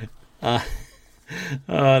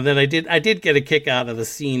 Then I did get a kick out of the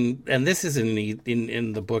scene, and this isn't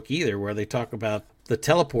in the book either, where they talk about the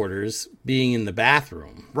teleporters being in the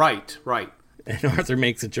bathroom. Right. And Arthur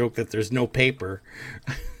makes a joke that there's no paper.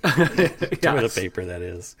 Toilet paper, that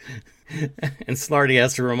is. And Slarty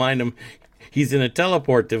has to remind him he's in a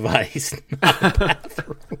teleport device, not a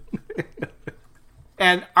bathroom.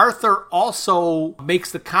 And Arthur also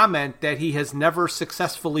makes the comment that he has never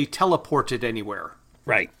successfully teleported anywhere.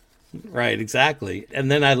 Right, exactly. And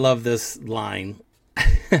then I love this line.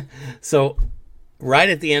 So, right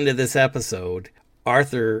at the end of this episode,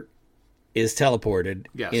 Arthur is teleported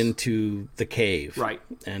into the cave. Right.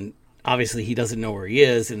 And obviously he doesn't know where he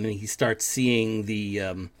is, and then he starts seeing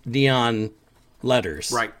the neon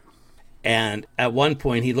letters. Right. And at one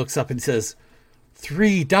point he looks up and says,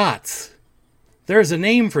 3 dots. There's a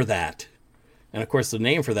name for that. And of course the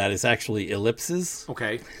name for that is actually ellipses.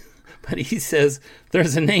 Okay. But he says,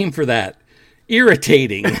 there's a name for that.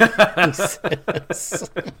 Irritating. He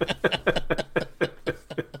says.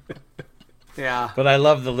 Yeah. But I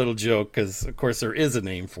love the little joke because, of course, there is a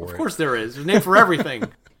name for it. Of course there is. There's a name for everything.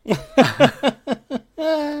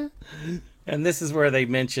 And this is where they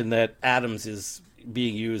mention that Adams is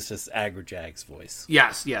being used as Agrajag's voice.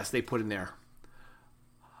 Yes, they put in there.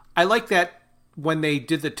 I like that when they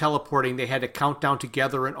did the teleporting, they had to count down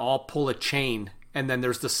together and all pull a chain, and then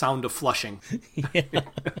there's the sound of flushing. Yeah.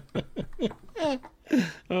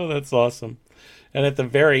 Oh, that's awesome. And at the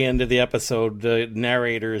very end of the episode, the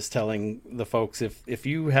narrator is telling the folks, if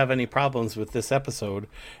you have any problems with this episode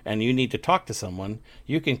and you need to talk to someone,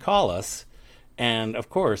 you can call us. And, of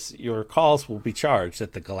course, your calls will be charged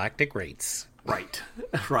at the galactic rates. Right.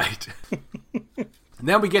 Right. And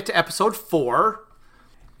then we get to episode 4.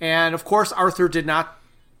 And, of course, Arthur did not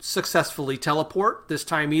successfully teleport this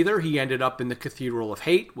time either. He ended up in the Cathedral of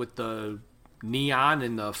Hate with the neon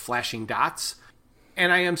and the flashing dots.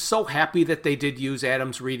 And I am so happy that they did use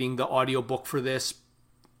Adams reading the audiobook for this.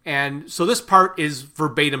 And so this part is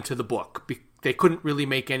verbatim to the book. They couldn't really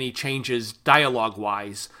make any changes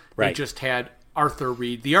dialogue-wise. Right. They just had Arthur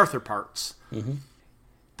read the Arthur parts. Mm-hmm.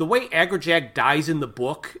 The way Agrajag dies in the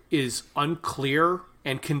book is unclear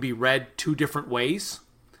and can be read 2 different ways.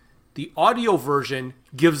 The audio version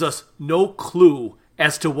gives us no clue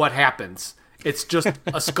as to what happens. It's just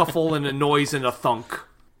a scuffle and a noise and a thunk.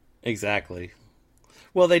 Exactly.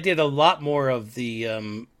 Well, they did a lot more of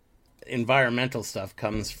the environmental stuff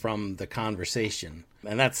comes from the conversation.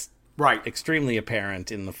 And that's right. Extremely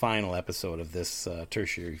apparent in the final episode of this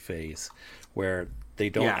tertiary phase, where they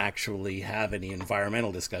don't actually have any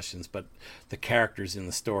environmental discussions, but the characters in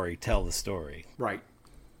the story tell the story. Right.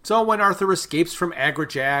 So when Arthur escapes from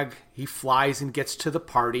Agrajag, he flies and gets to the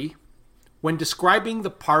party. When describing the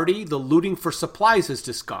party, the looting for supplies is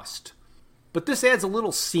discussed. But this adds a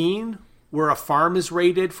little scene where a farm is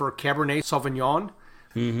raided for Cabernet Sauvignon.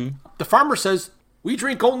 Mm-hmm. The farmer says, "We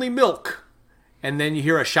drink only milk." And then you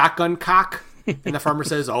hear a shotgun cock, and the farmer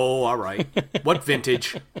says, "Oh, all right. What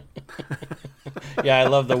vintage?" Yeah, I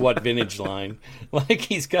love the "what vintage" line. Like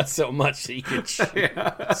he's got so much that he could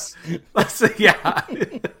choose. Yeah.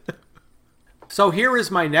 So here is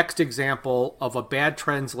my next example of a bad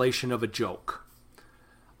translation of a joke.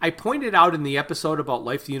 I pointed out in the episode about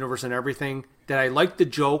Life, the Universe, and Everything that I liked the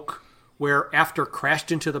joke where after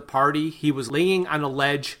crashed into the party, he was laying on a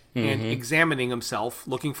ledge and examining himself,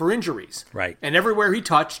 looking for injuries. Right. And everywhere he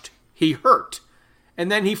touched, he hurt.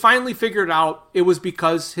 And then he finally figured out it was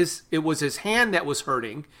because it was his hand that was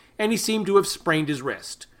hurting, and he seemed to have sprained his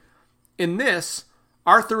wrist. In this,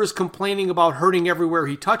 Arthur is complaining about hurting everywhere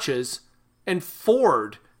he touches, and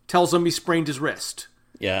Ford tells him he sprained his wrist.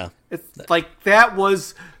 Yeah. It's like that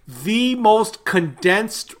was the most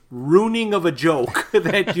condensed ruining of a joke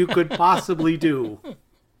that you could possibly do.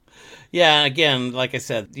 Yeah, again, like I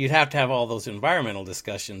said, you'd have to have all those environmental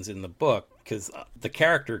discussions in the book because the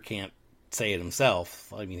character can't say it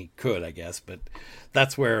himself. I mean, he could, I guess, but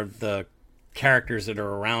that's where the characters that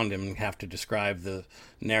are around him have to describe the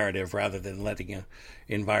narrative rather than letting an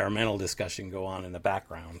environmental discussion go on in the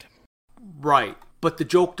background. Right, but the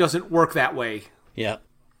joke doesn't work that way. Yeah.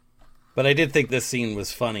 But I did think this scene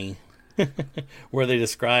was funny, where they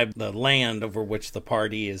describe the land over which the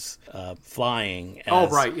party is flying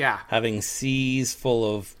as having seas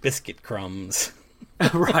full of biscuit crumbs.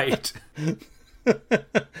 Right.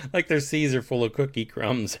 Like their seas are full of cookie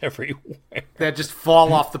crumbs everywhere. That just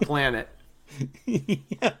fall off the planet.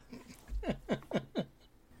 Yeah.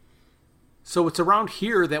 So it's around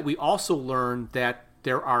here that we also learn that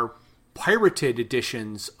there are pirated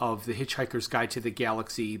editions of The Hitchhiker's Guide to the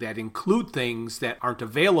Galaxy that include things that aren't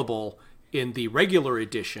available in the regular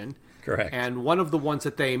edition. Correct. And one of the ones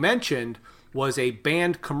that they mentioned was a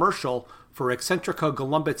banned commercial for Eccentrica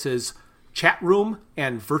Golumbitz's chat room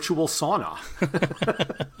and virtual sauna.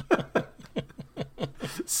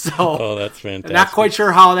 So, oh, that's fantastic. Not quite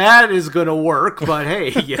sure how that is going to work, but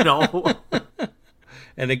hey, you know.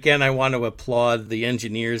 And again, I want to applaud the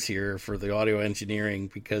engineers here for the audio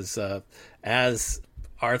engineering because as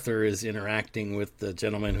Arthur is interacting with the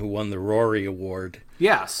gentleman who won the Rory Award,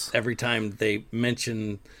 yes, every time they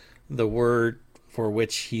mention the word for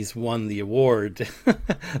which he's won the award,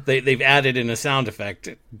 they've added in a sound effect,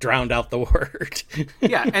 drowned out the word.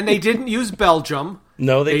 Yeah, and they didn't use Belgium.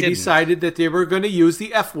 No, they didn't. They decided that they were going to use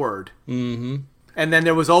the F word. Mm-hmm. And then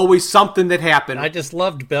there was always something that happened. I just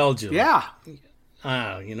loved Belgium. Yeah.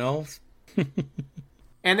 You know.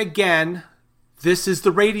 And again, this is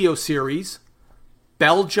the radio series.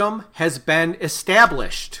 Belgium has been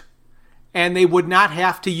established. And they would not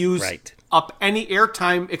have to use up any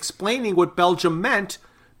airtime explaining what Belgium meant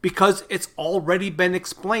because it's already been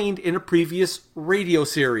explained in a previous radio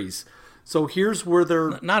series. So here's where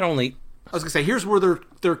they're... here's where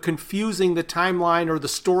they're confusing the timeline or the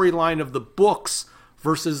storyline of the books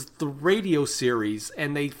versus the radio series,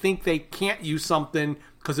 and they think they can't use something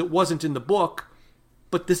because it wasn't in the book,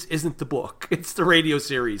 but this isn't the book. It's the radio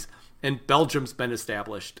series. and Belgium's been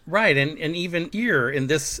established. Right, and even here in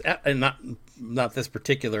this, and not this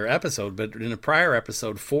particular episode, but in a prior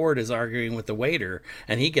episode, Ford is arguing with the waiter,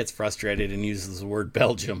 and he gets frustrated and uses the word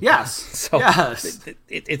Belgium. Yes, so yes.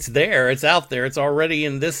 It's there, it's out there, it's already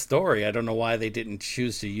in this story. I don't know why they didn't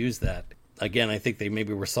choose to use that. Again, I think they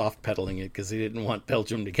maybe were soft pedaling it because they didn't want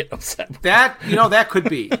Belgium to get upset with that. That could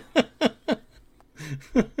be.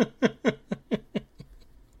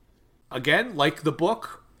 Again, like the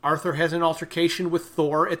book, Arthur has an altercation with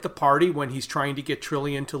Thor at the party when he's trying to get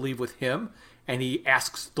Trillian to leave with him, and he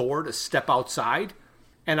asks Thor to step outside.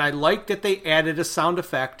 And I like that they added a sound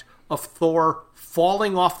effect of Thor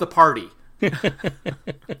falling off the party.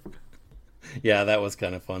 Yeah, that was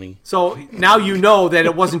kind of funny. So now you know that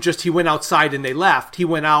it wasn't just he went outside and they left. He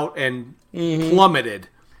went out and plummeted.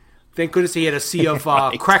 Thank goodness he had a sea of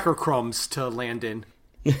cracker crumbs to land in.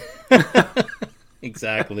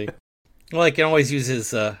 Exactly. Well, he can always use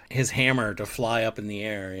his hammer to fly up in the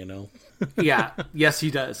air, Yeah, yes,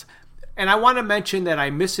 he does. And I want to mention that I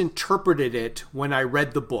misinterpreted it when I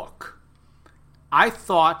read the book. I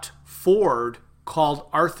thought Ford called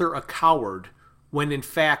Arthur a coward when, in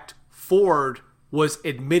fact, Ford was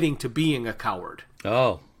admitting to being a coward.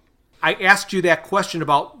 Oh. I asked you that question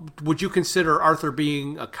about, would you consider Arthur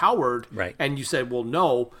being a coward? Right. And you said, well,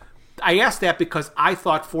 no. I asked that because I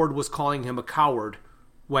thought Ford was calling him a coward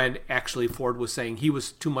when actually Ford was saying he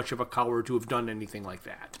was too much of a coward to have done anything like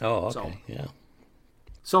that. Oh, okay, yeah.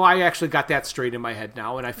 So I actually got that straight in my head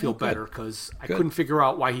now, and I feel better because I couldn't figure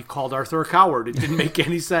out why he called Arthur a coward. It didn't make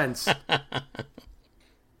any sense.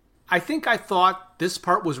 I think I thought this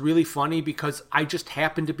part was really funny because I just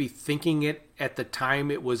happened to be thinking it at the time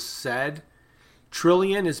it was said.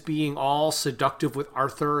 Trillian is being all seductive with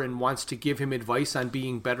Arthur and wants to give him advice on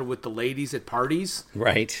being better with the ladies at parties.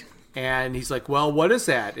 Right. And he's like, well, what is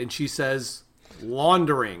that? And she says,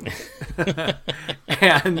 laundering.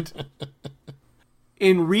 And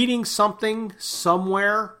in reading something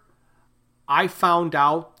somewhere, I found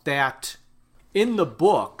out that in the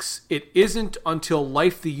books, it isn't until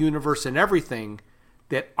Life, the Universe, and Everything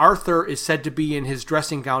that Arthur is said to be in his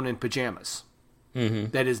dressing gown and pajamas.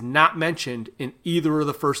 Mm-hmm. That is not mentioned in either of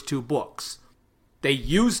the first two books. They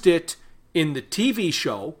used it in the TV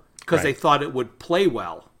show because they thought it would play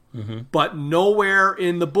well. Mm-hmm. But nowhere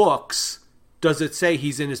in the books does it say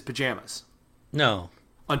he's in his pajamas. No.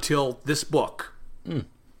 Until this book.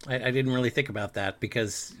 I didn't really think about that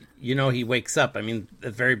because, he wakes up. I mean, at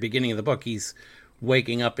the very beginning of the book, he's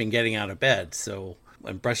waking up and getting out of bed,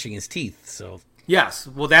 and brushing his teeth. So yes,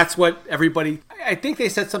 well, that's what everybody... I think they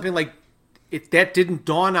said something like, that didn't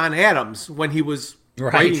dawn on Adams when he was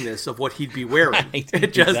writing this of what he'd be wearing. Right.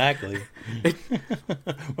 Exactly.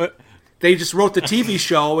 They just wrote the TV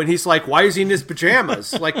show, and he's like, why is he in his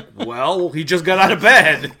pajamas? Like, well, he just got out of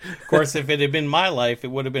bed. Of course, if it had been my life, it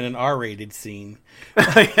would have been an R-rated scene.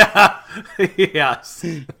 Yeah. Yes.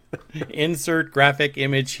 Insert graphic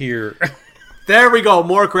image here. There we go.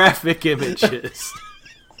 More graphic images.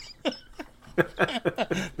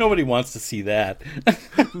 Nobody wants to see that.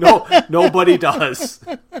 No, nobody does.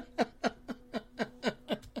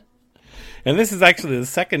 And this is actually the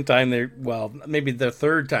second time maybe the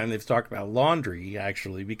third time they've talked about laundry,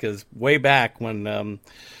 actually, because way back when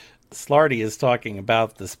Slarty is talking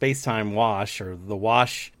about the space-time wash, or the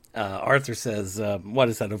wash, Arthur says, what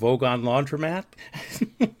is that, a Vogon laundromat?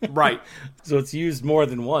 Right. So it's used more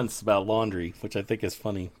than once about laundry, which I think is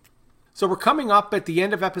funny. So we're coming up at the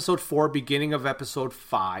end of episode 4, beginning of episode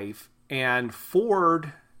 5, and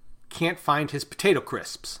Ford can't find his potato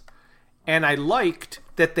crisps. And I liked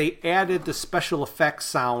that they added the special effects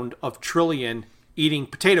sound of Trillian eating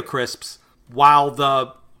potato crisps while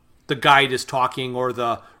the guide is talking, or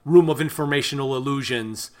the Room of Informational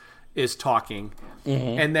Illusions is talking.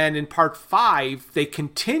 Mm-hmm. And then in part 5, they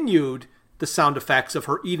continued the sound effects of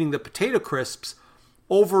her eating the potato crisps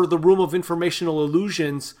over the Room of Informational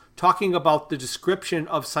Illusions, talking about the description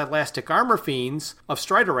of Silastic armor fiends of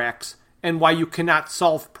Striderax and why you cannot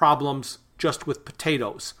solve problems just with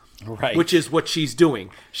potatoes. Right. Which is what she's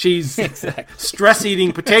doing. She's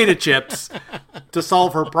stress-eating potato chips to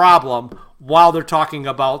solve her problem while they're talking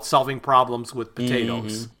about solving problems with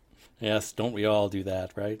potatoes. Mm-hmm. Yes, don't we all do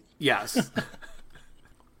that, right? Yes.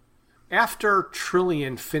 After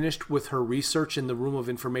Trillian finished with her research in the Room of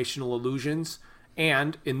Informational Illusions,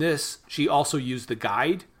 and in this, she also used the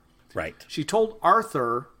guide. Right. She told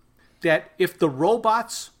Arthur that if the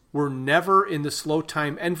robots were never in the slow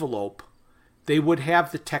time envelope, they would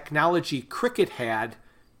have the technology Cricket had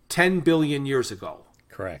 10 billion years ago.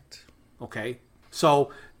 Correct. Okay?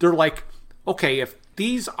 So they're like, okay, if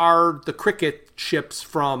these are the Cricket ships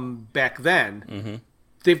from back then,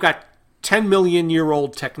 they've got 10 million year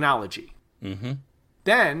old technology.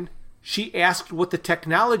 Then she asked what the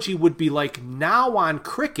technology would be like now on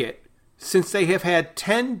Cricket, since they have had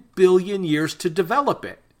 10 billion years to develop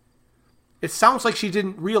it. It sounds like she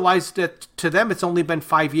didn't realize that to them it's only been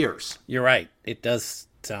 5 years. You're right. It does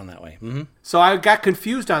sound that way. So I got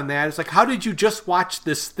confused on that. It's like, how did you just watch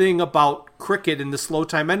this thing about Cricket in the slow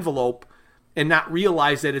time envelope and not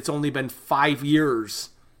realize that it's only been 5 years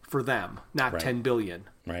for them, not 10 billion?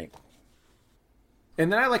 Right.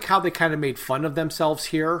 And then I like how they kind of made fun of themselves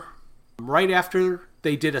here. Right after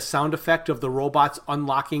they did a sound effect of the robots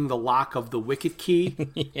unlocking the lock of the wicket key,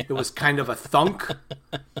 It was kind of a thunk.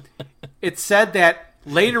 It said that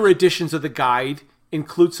later editions of the guide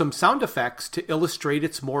include some sound effects to illustrate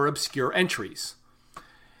its more obscure entries.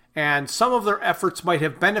 And some of their efforts might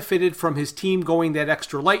have benefited from his team going that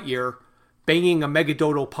extra light year, banging a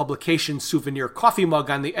Megadodo publication souvenir coffee mug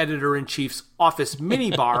on the editor-in-chief's office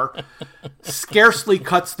minibar scarcely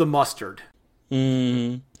cuts the mustard.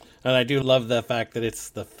 And I do love the fact that it's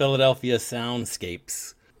the Philadelphia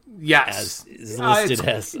Soundscapes. Yes. As is listed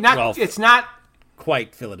as... It's not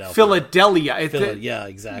quite Philadelphia. Philadelphia. Yeah,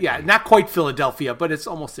 exactly. Yeah, not quite Philadelphia, but it's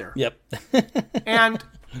almost there. Yep. And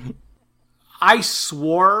I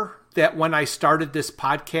swore that when I started this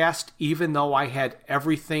podcast, even though I had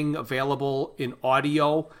everything available in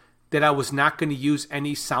audio, that I was not going to use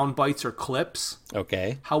any sound bites or clips.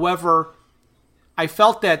 Okay. However, I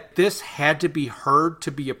felt that this had to be heard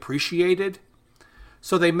to be appreciated.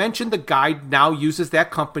 So they mentioned the guide now uses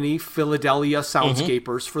that company, Philadelphia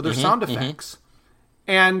Soundscapers, for their sound effects.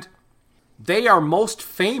 And they are most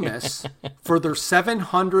famous for their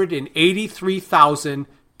 783,000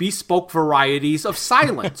 bespoke varieties of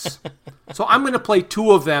silence. So I'm going to play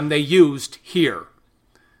two of them they used here.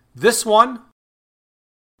 This one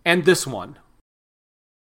and this one.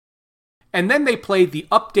 And then they played the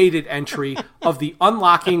updated entry of the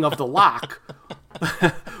unlocking of the lock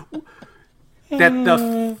that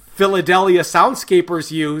the Philadelphia Soundscapers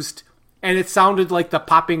used, and it sounded like the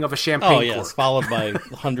popping of a champagne cork. Yes, followed by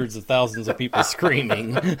hundreds of thousands of people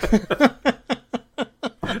screaming.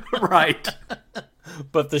 Right.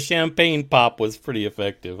 But the champagne pop was pretty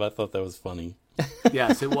effective. I thought that was funny.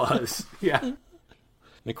 Yes, it was. Yeah.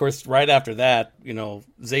 And of course, right after that,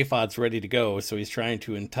 Zaphod's ready to go, so he's trying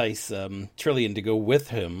to entice Trillian to go with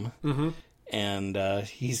him. And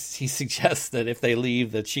he suggests that if they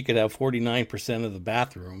leave, that she could have 49% of the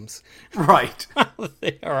bathrooms. Right.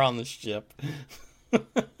 They are on the ship.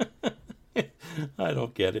 I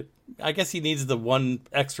don't get it. I guess he needs the 1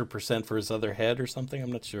 extra percent for his other head or something.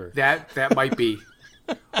 I'm not sure. That might be.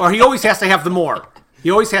 Or he always has to have the more.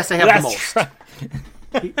 He always has to have the most. Right.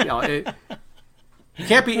 It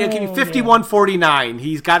can't be 51-49.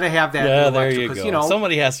 He's got to have that. Yeah, there you go.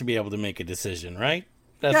 Somebody has to be able to make a decision, right?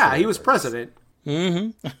 That's he was president.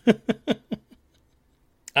 I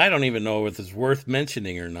don't even know if it's worth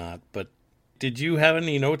mentioning or not, but did you have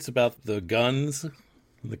any notes about the guns?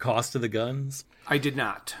 The cost of the guns? I did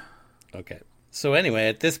not. Okay. So anyway,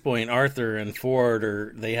 at this point, Arthur and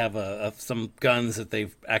Ford they have some guns that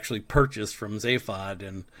they've actually purchased from Zaphod,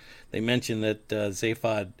 and they mention that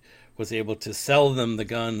Zaphod was able to sell them the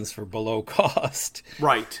guns for below cost.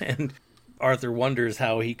 Right. And Arthur wonders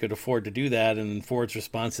how he could afford to do that, and Ford's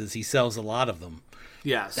response is he sells a lot of them.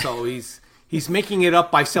 Yeah, so he's making it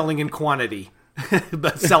up by selling in quantity,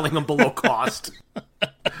 but selling them below cost.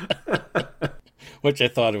 Which I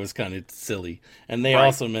thought it was kind of silly. And they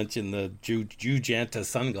also mentioned the Jujanta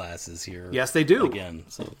sunglasses here. Yes, they do. Again,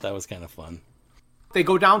 so that was kind of fun. They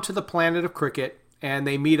go down to the planet of Cricket, and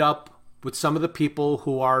they meet up with some of the people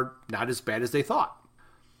who are not as bad as they thought.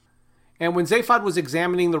 And when Zaphod was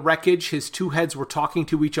examining the wreckage, his two heads were talking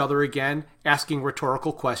to each other again, asking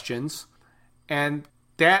rhetorical questions. And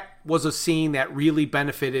that was a scene that really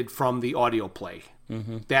benefited from the audio play.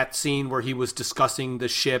 That scene where he was discussing the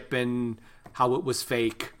ship and how it was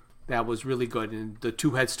fake. That was really good. And the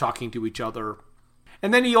two heads talking to each other.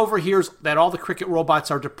 And then he overhears that all the Cricket robots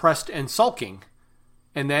are depressed and sulking.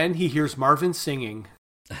 And then he hears Marvin singing.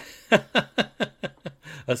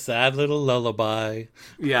 A sad little lullaby.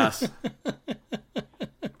 Yes.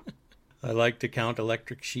 I like to count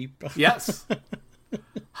electric sheep. Yes.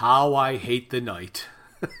 How I hate the night.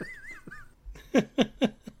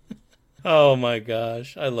 Oh my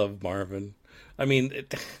gosh. I love Marvin. I mean,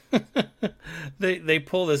 they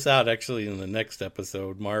pull this out actually in the next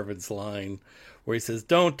episode, Marvin's line, where he says,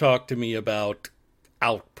 "Don't talk to me about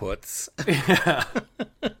outputs." Yeah.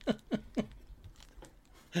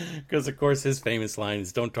 Because, of course, his famous line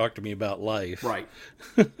is, "Don't talk to me about life." Right.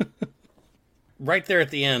 right there at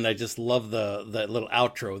the end, I just love the little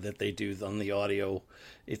outro that they do on the audio.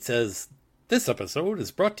 It says, "This episode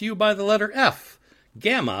is brought to you by the letter F,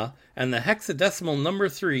 gamma, and the hexadecimal number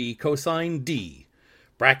 3 cosine D,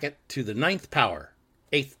 bracket to the 9th power,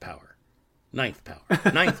 8th power, 9th power,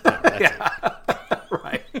 9th power." That's it.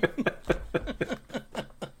 Right.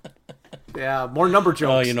 Yeah, more number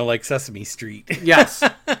jokes. Oh, like Sesame Street. Yes.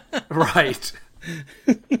 Right.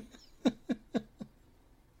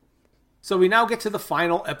 So we now get to the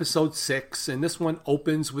final episode 6, and this one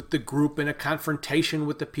opens with the group in a confrontation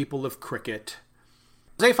with the people of Cricket.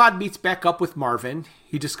 Zaphod meets back up with Marvin.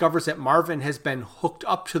 He discovers that Marvin has been hooked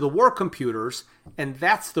up to the war computers, and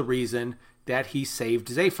that's the reason that he saved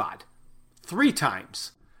Zaphod 3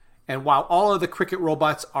 times. And while all of the Cricket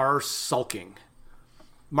robots are sulking.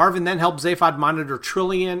 Marvin then helped Zaphod monitor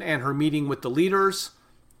Trillian and her meeting with the leaders,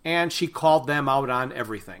 and she called them out on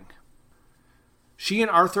everything. She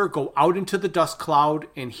and Arthur go out into the dust cloud,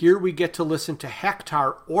 and here we get to listen to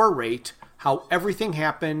Hektar orate how everything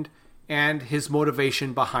happened and his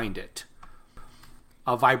motivation behind it.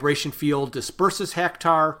 A vibration field disperses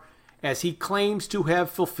Hektar as he claims to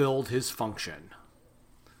have fulfilled his function.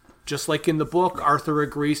 Just like in the book, Arthur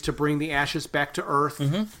agrees to bring the ashes back to Earth,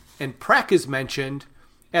 and Prak is mentioned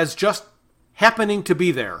as just happening to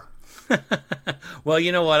be there. Well,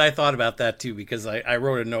 you know what? I thought about that too, because I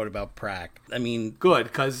wrote a note about Prak. I mean, good,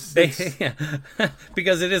 because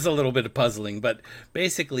because it is a little bit puzzling. But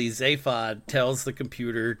basically, Zaphod tells the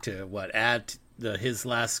computer to add his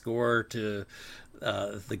last score to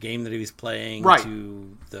the game that he was playing, right,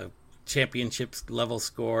 to the championships level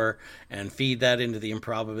score, and feed that into the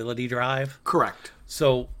improbability drive. Correct.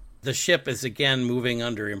 So the ship is again moving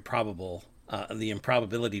under the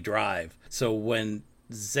improbability drive. So when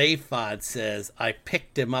Zaphod says, "I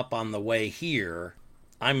picked him up on the way here,"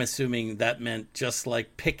 I'm assuming that meant just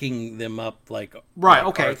like picking them up like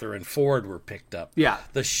Arthur and Ford were picked up. Yeah.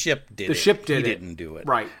 The ship did it. The ship did it. He didn't do it.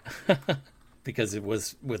 Right. Because it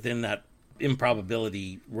was within that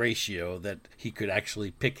improbability ratio that he could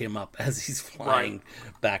actually pick him up as he's flying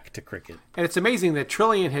back to Cricket. And it's amazing that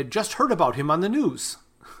Trillian had just heard about him on the news.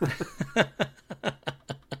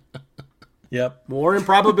 Yep. More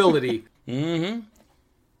improbability. Mm-hmm.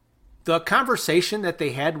 The conversation that they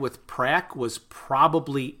had with Prak was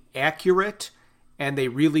probably accurate, and they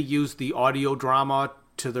really used the audio drama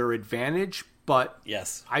to their advantage, but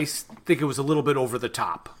yes, I think it was a little bit over the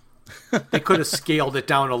top. They could have scaled it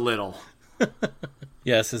down a little.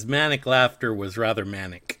 Yes, his manic laughter was rather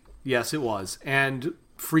manic. Yes, it was. And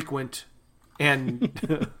frequent and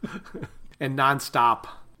and nonstop.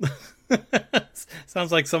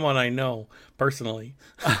 Sounds like someone I know personally.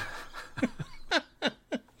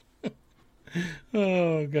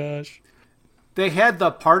 Oh, gosh. They had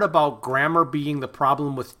the part about grammar being the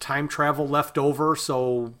problem with time travel left over,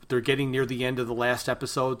 so they're getting near the end of the last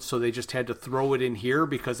episode, so they just had to throw it in here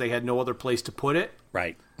because they had no other place to put it.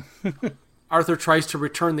 Right. Arthur tries to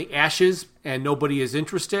return the ashes, and nobody is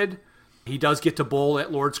interested. He does get to bowl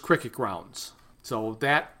at Lord's Cricket Grounds. So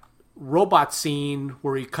that robot scene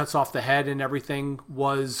where he cuts off the head and everything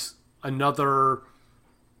was another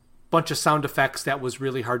bunch of sound effects that was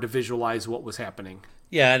really hard to visualize what was happening.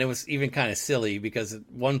 Yeah, and it was even kind of silly because at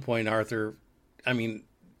one point Arthur, I mean,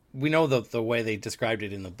 we know the way they described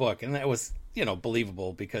it in the book, and that was,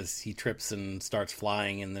 believable because he trips and starts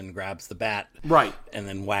flying and then grabs the bat. Right. And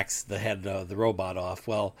then whacks the head of the robot off.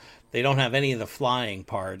 Well, they don't have any of the flying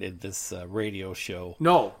part in this radio show.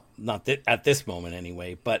 No. Not at this moment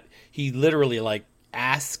anyway, but he literally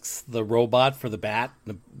asks the robot for the bat.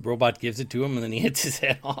 The robot gives it to him, and then he hits his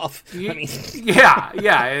head off. I mean,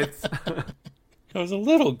 yeah, it's it was a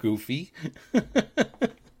little goofy.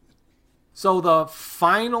 So the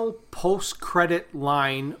final post-credit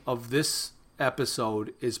line of this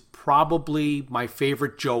episode is probably my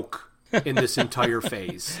favorite joke in this entire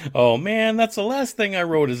phase. Oh man, that's the last thing I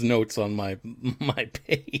wrote as notes on my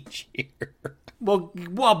page here. Well,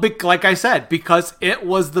 like I said, because it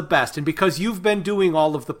was the best, and because you've been doing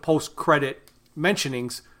all of the post-credit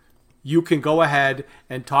mentionings, you can go ahead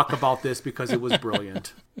and talk about this because it was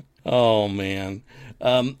brilliant. Oh, man.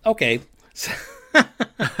 Okay.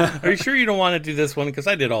 Are you sure you don't want to do this one? Because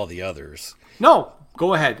I did all the others. No,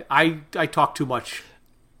 go ahead. I talk too much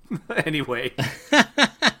anyway.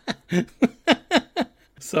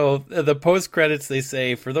 So the post-credits, they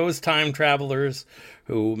say, for those time travelers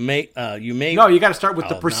who you may... No, you got to start with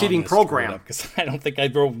the preceding program. Because I don't think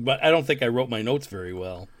I wrote my notes very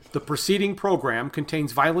well. The preceding program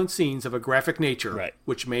contains violent scenes of a graphic nature,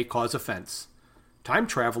 which may cause offense. Time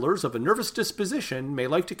travelers of a nervous disposition may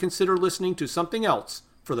like to consider listening to something else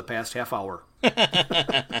for the past half hour.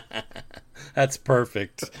 That's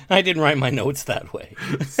perfect. I didn't write my notes that way.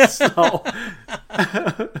 So,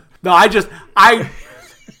 no, I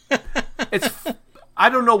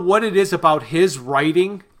don't know what it is about his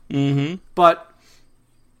writing, but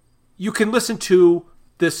you can listen to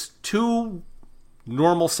this 2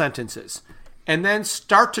 normal sentences and then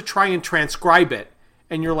start to try and transcribe it.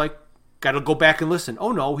 And you're like, got to go back and listen.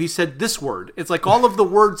 Oh no, he said this word. It's like all of the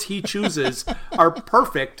words he chooses are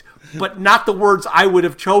perfect, but not the words I would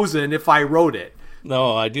have chosen if I wrote it.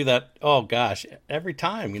 No, I do that. Oh gosh, every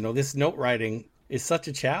time. This note writing is such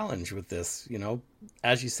a challenge with this.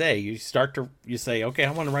 As you say, you say, okay,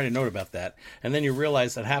 I want to write a note about that, and then you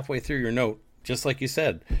realize that halfway through your note, just like you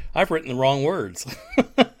said, I've written the wrong words.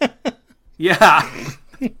 Yeah.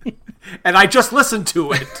 And I just listened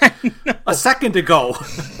to it a second ago.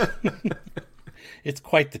 It's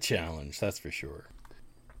quite the challenge, that's for sure.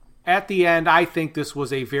 At the end, I think this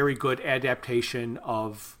was a very good adaptation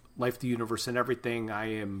of Life, the Universe, and Everything.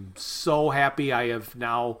 I am so happy I have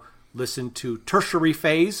now listened to Tertiary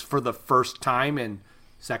Phase for the first time and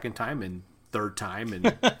second time and third time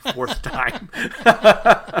and fourth time.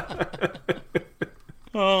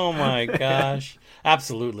 Oh my gosh.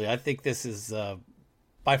 Absolutely. I think this is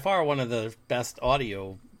by far one of the best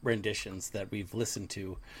audio renditions that we've listened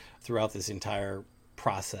to throughout this entire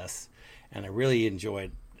process. And I really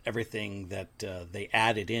enjoyed everything that they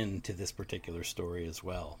added into this particular story as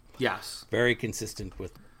well. Yes. Very consistent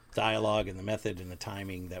with dialogue and the method and the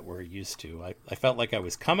timing that we're used to. I felt like I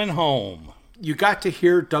was coming home. You got to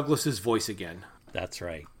hear Douglas's voice again. That's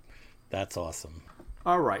right. That's awesome.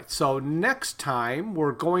 All right, so next time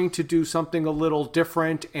we're going to do something a little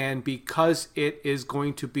different, and because it is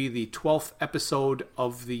going to be the 12th episode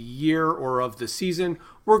of the year or of the season,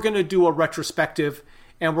 we're going to do a retrospective,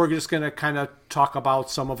 and we're just going to kind of talk about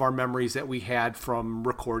some of our memories that we had from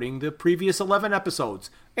recording the previous 11 episodes,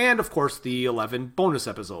 and of course the 11 bonus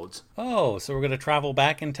episodes. Oh, so we're going to travel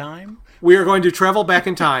back in time? We are going to travel back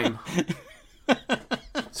in time.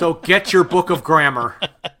 So get your book of grammar.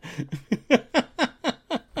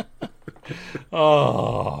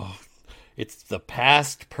 Oh, it's the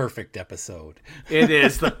past perfect episode. It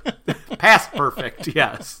is the past perfect,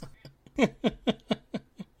 yes.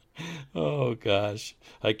 Oh, gosh.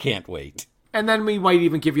 I can't wait. And then we might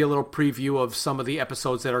even give you a little preview of some of the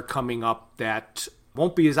episodes that are coming up that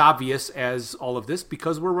won't be as obvious as all of this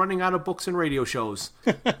because we're running out of books and radio shows.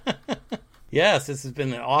 Yes, this has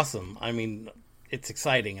been awesome. I mean, it's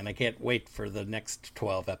exciting, and I can't wait for the next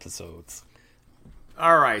 12 episodes.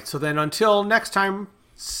 All right, so then until next time,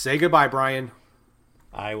 say goodbye, Brian.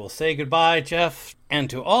 I will say goodbye, Jeff. And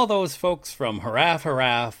to all those folks from Haraff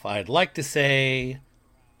Haraff, I'd like to say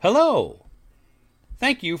hello.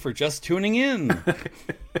 Thank you for just tuning in.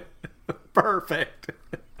 Perfect.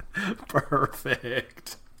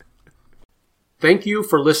 Perfect. Thank you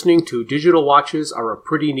for listening to Digital Watches Are a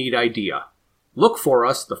Pretty Neat Idea. Look for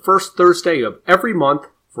us the first Thursday of every month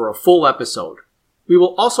for a full episode. We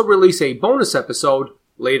will also release a bonus episode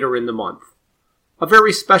later in the month. A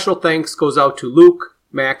very special thanks goes out to Luke,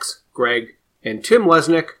 Max, Greg, and Tim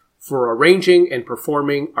Lesnick for arranging and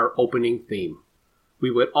performing our opening theme. We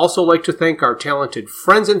would also like to thank our talented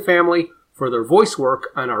friends and family for their voice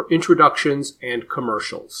work on our introductions and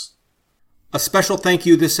commercials. A special thank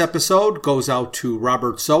you this episode goes out to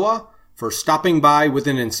Robert Soa for stopping by with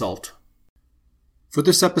an insult. For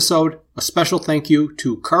this episode, a special thank you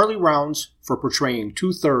to Carly Rounds for portraying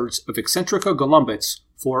 2/3 of Eccentrica Golumbits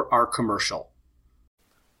for our commercial.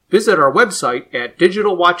 Visit our website at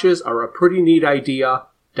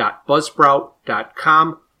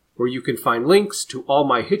digitalwatchesareapretyneatidea.buzzsprout.com, where you can find links to all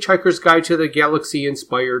my Hitchhiker's Guide to the Galaxy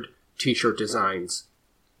inspired t-shirt designs.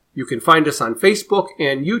 You can find us on Facebook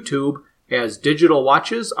and YouTube as Digital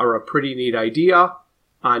Watches Are a Pretty Neat Idea,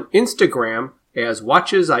 on Instagram as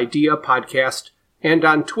Watches Idea Podcast, and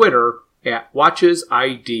on Twitter at Watches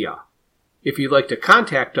Idea. If you'd like to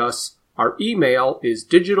contact us, our email is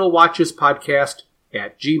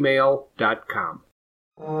digitalwatchespodcast@gmail.com.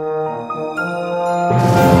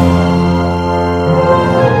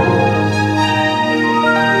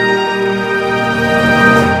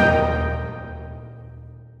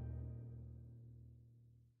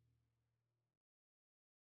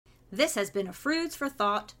 This has been a Froods for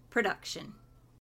Thought production.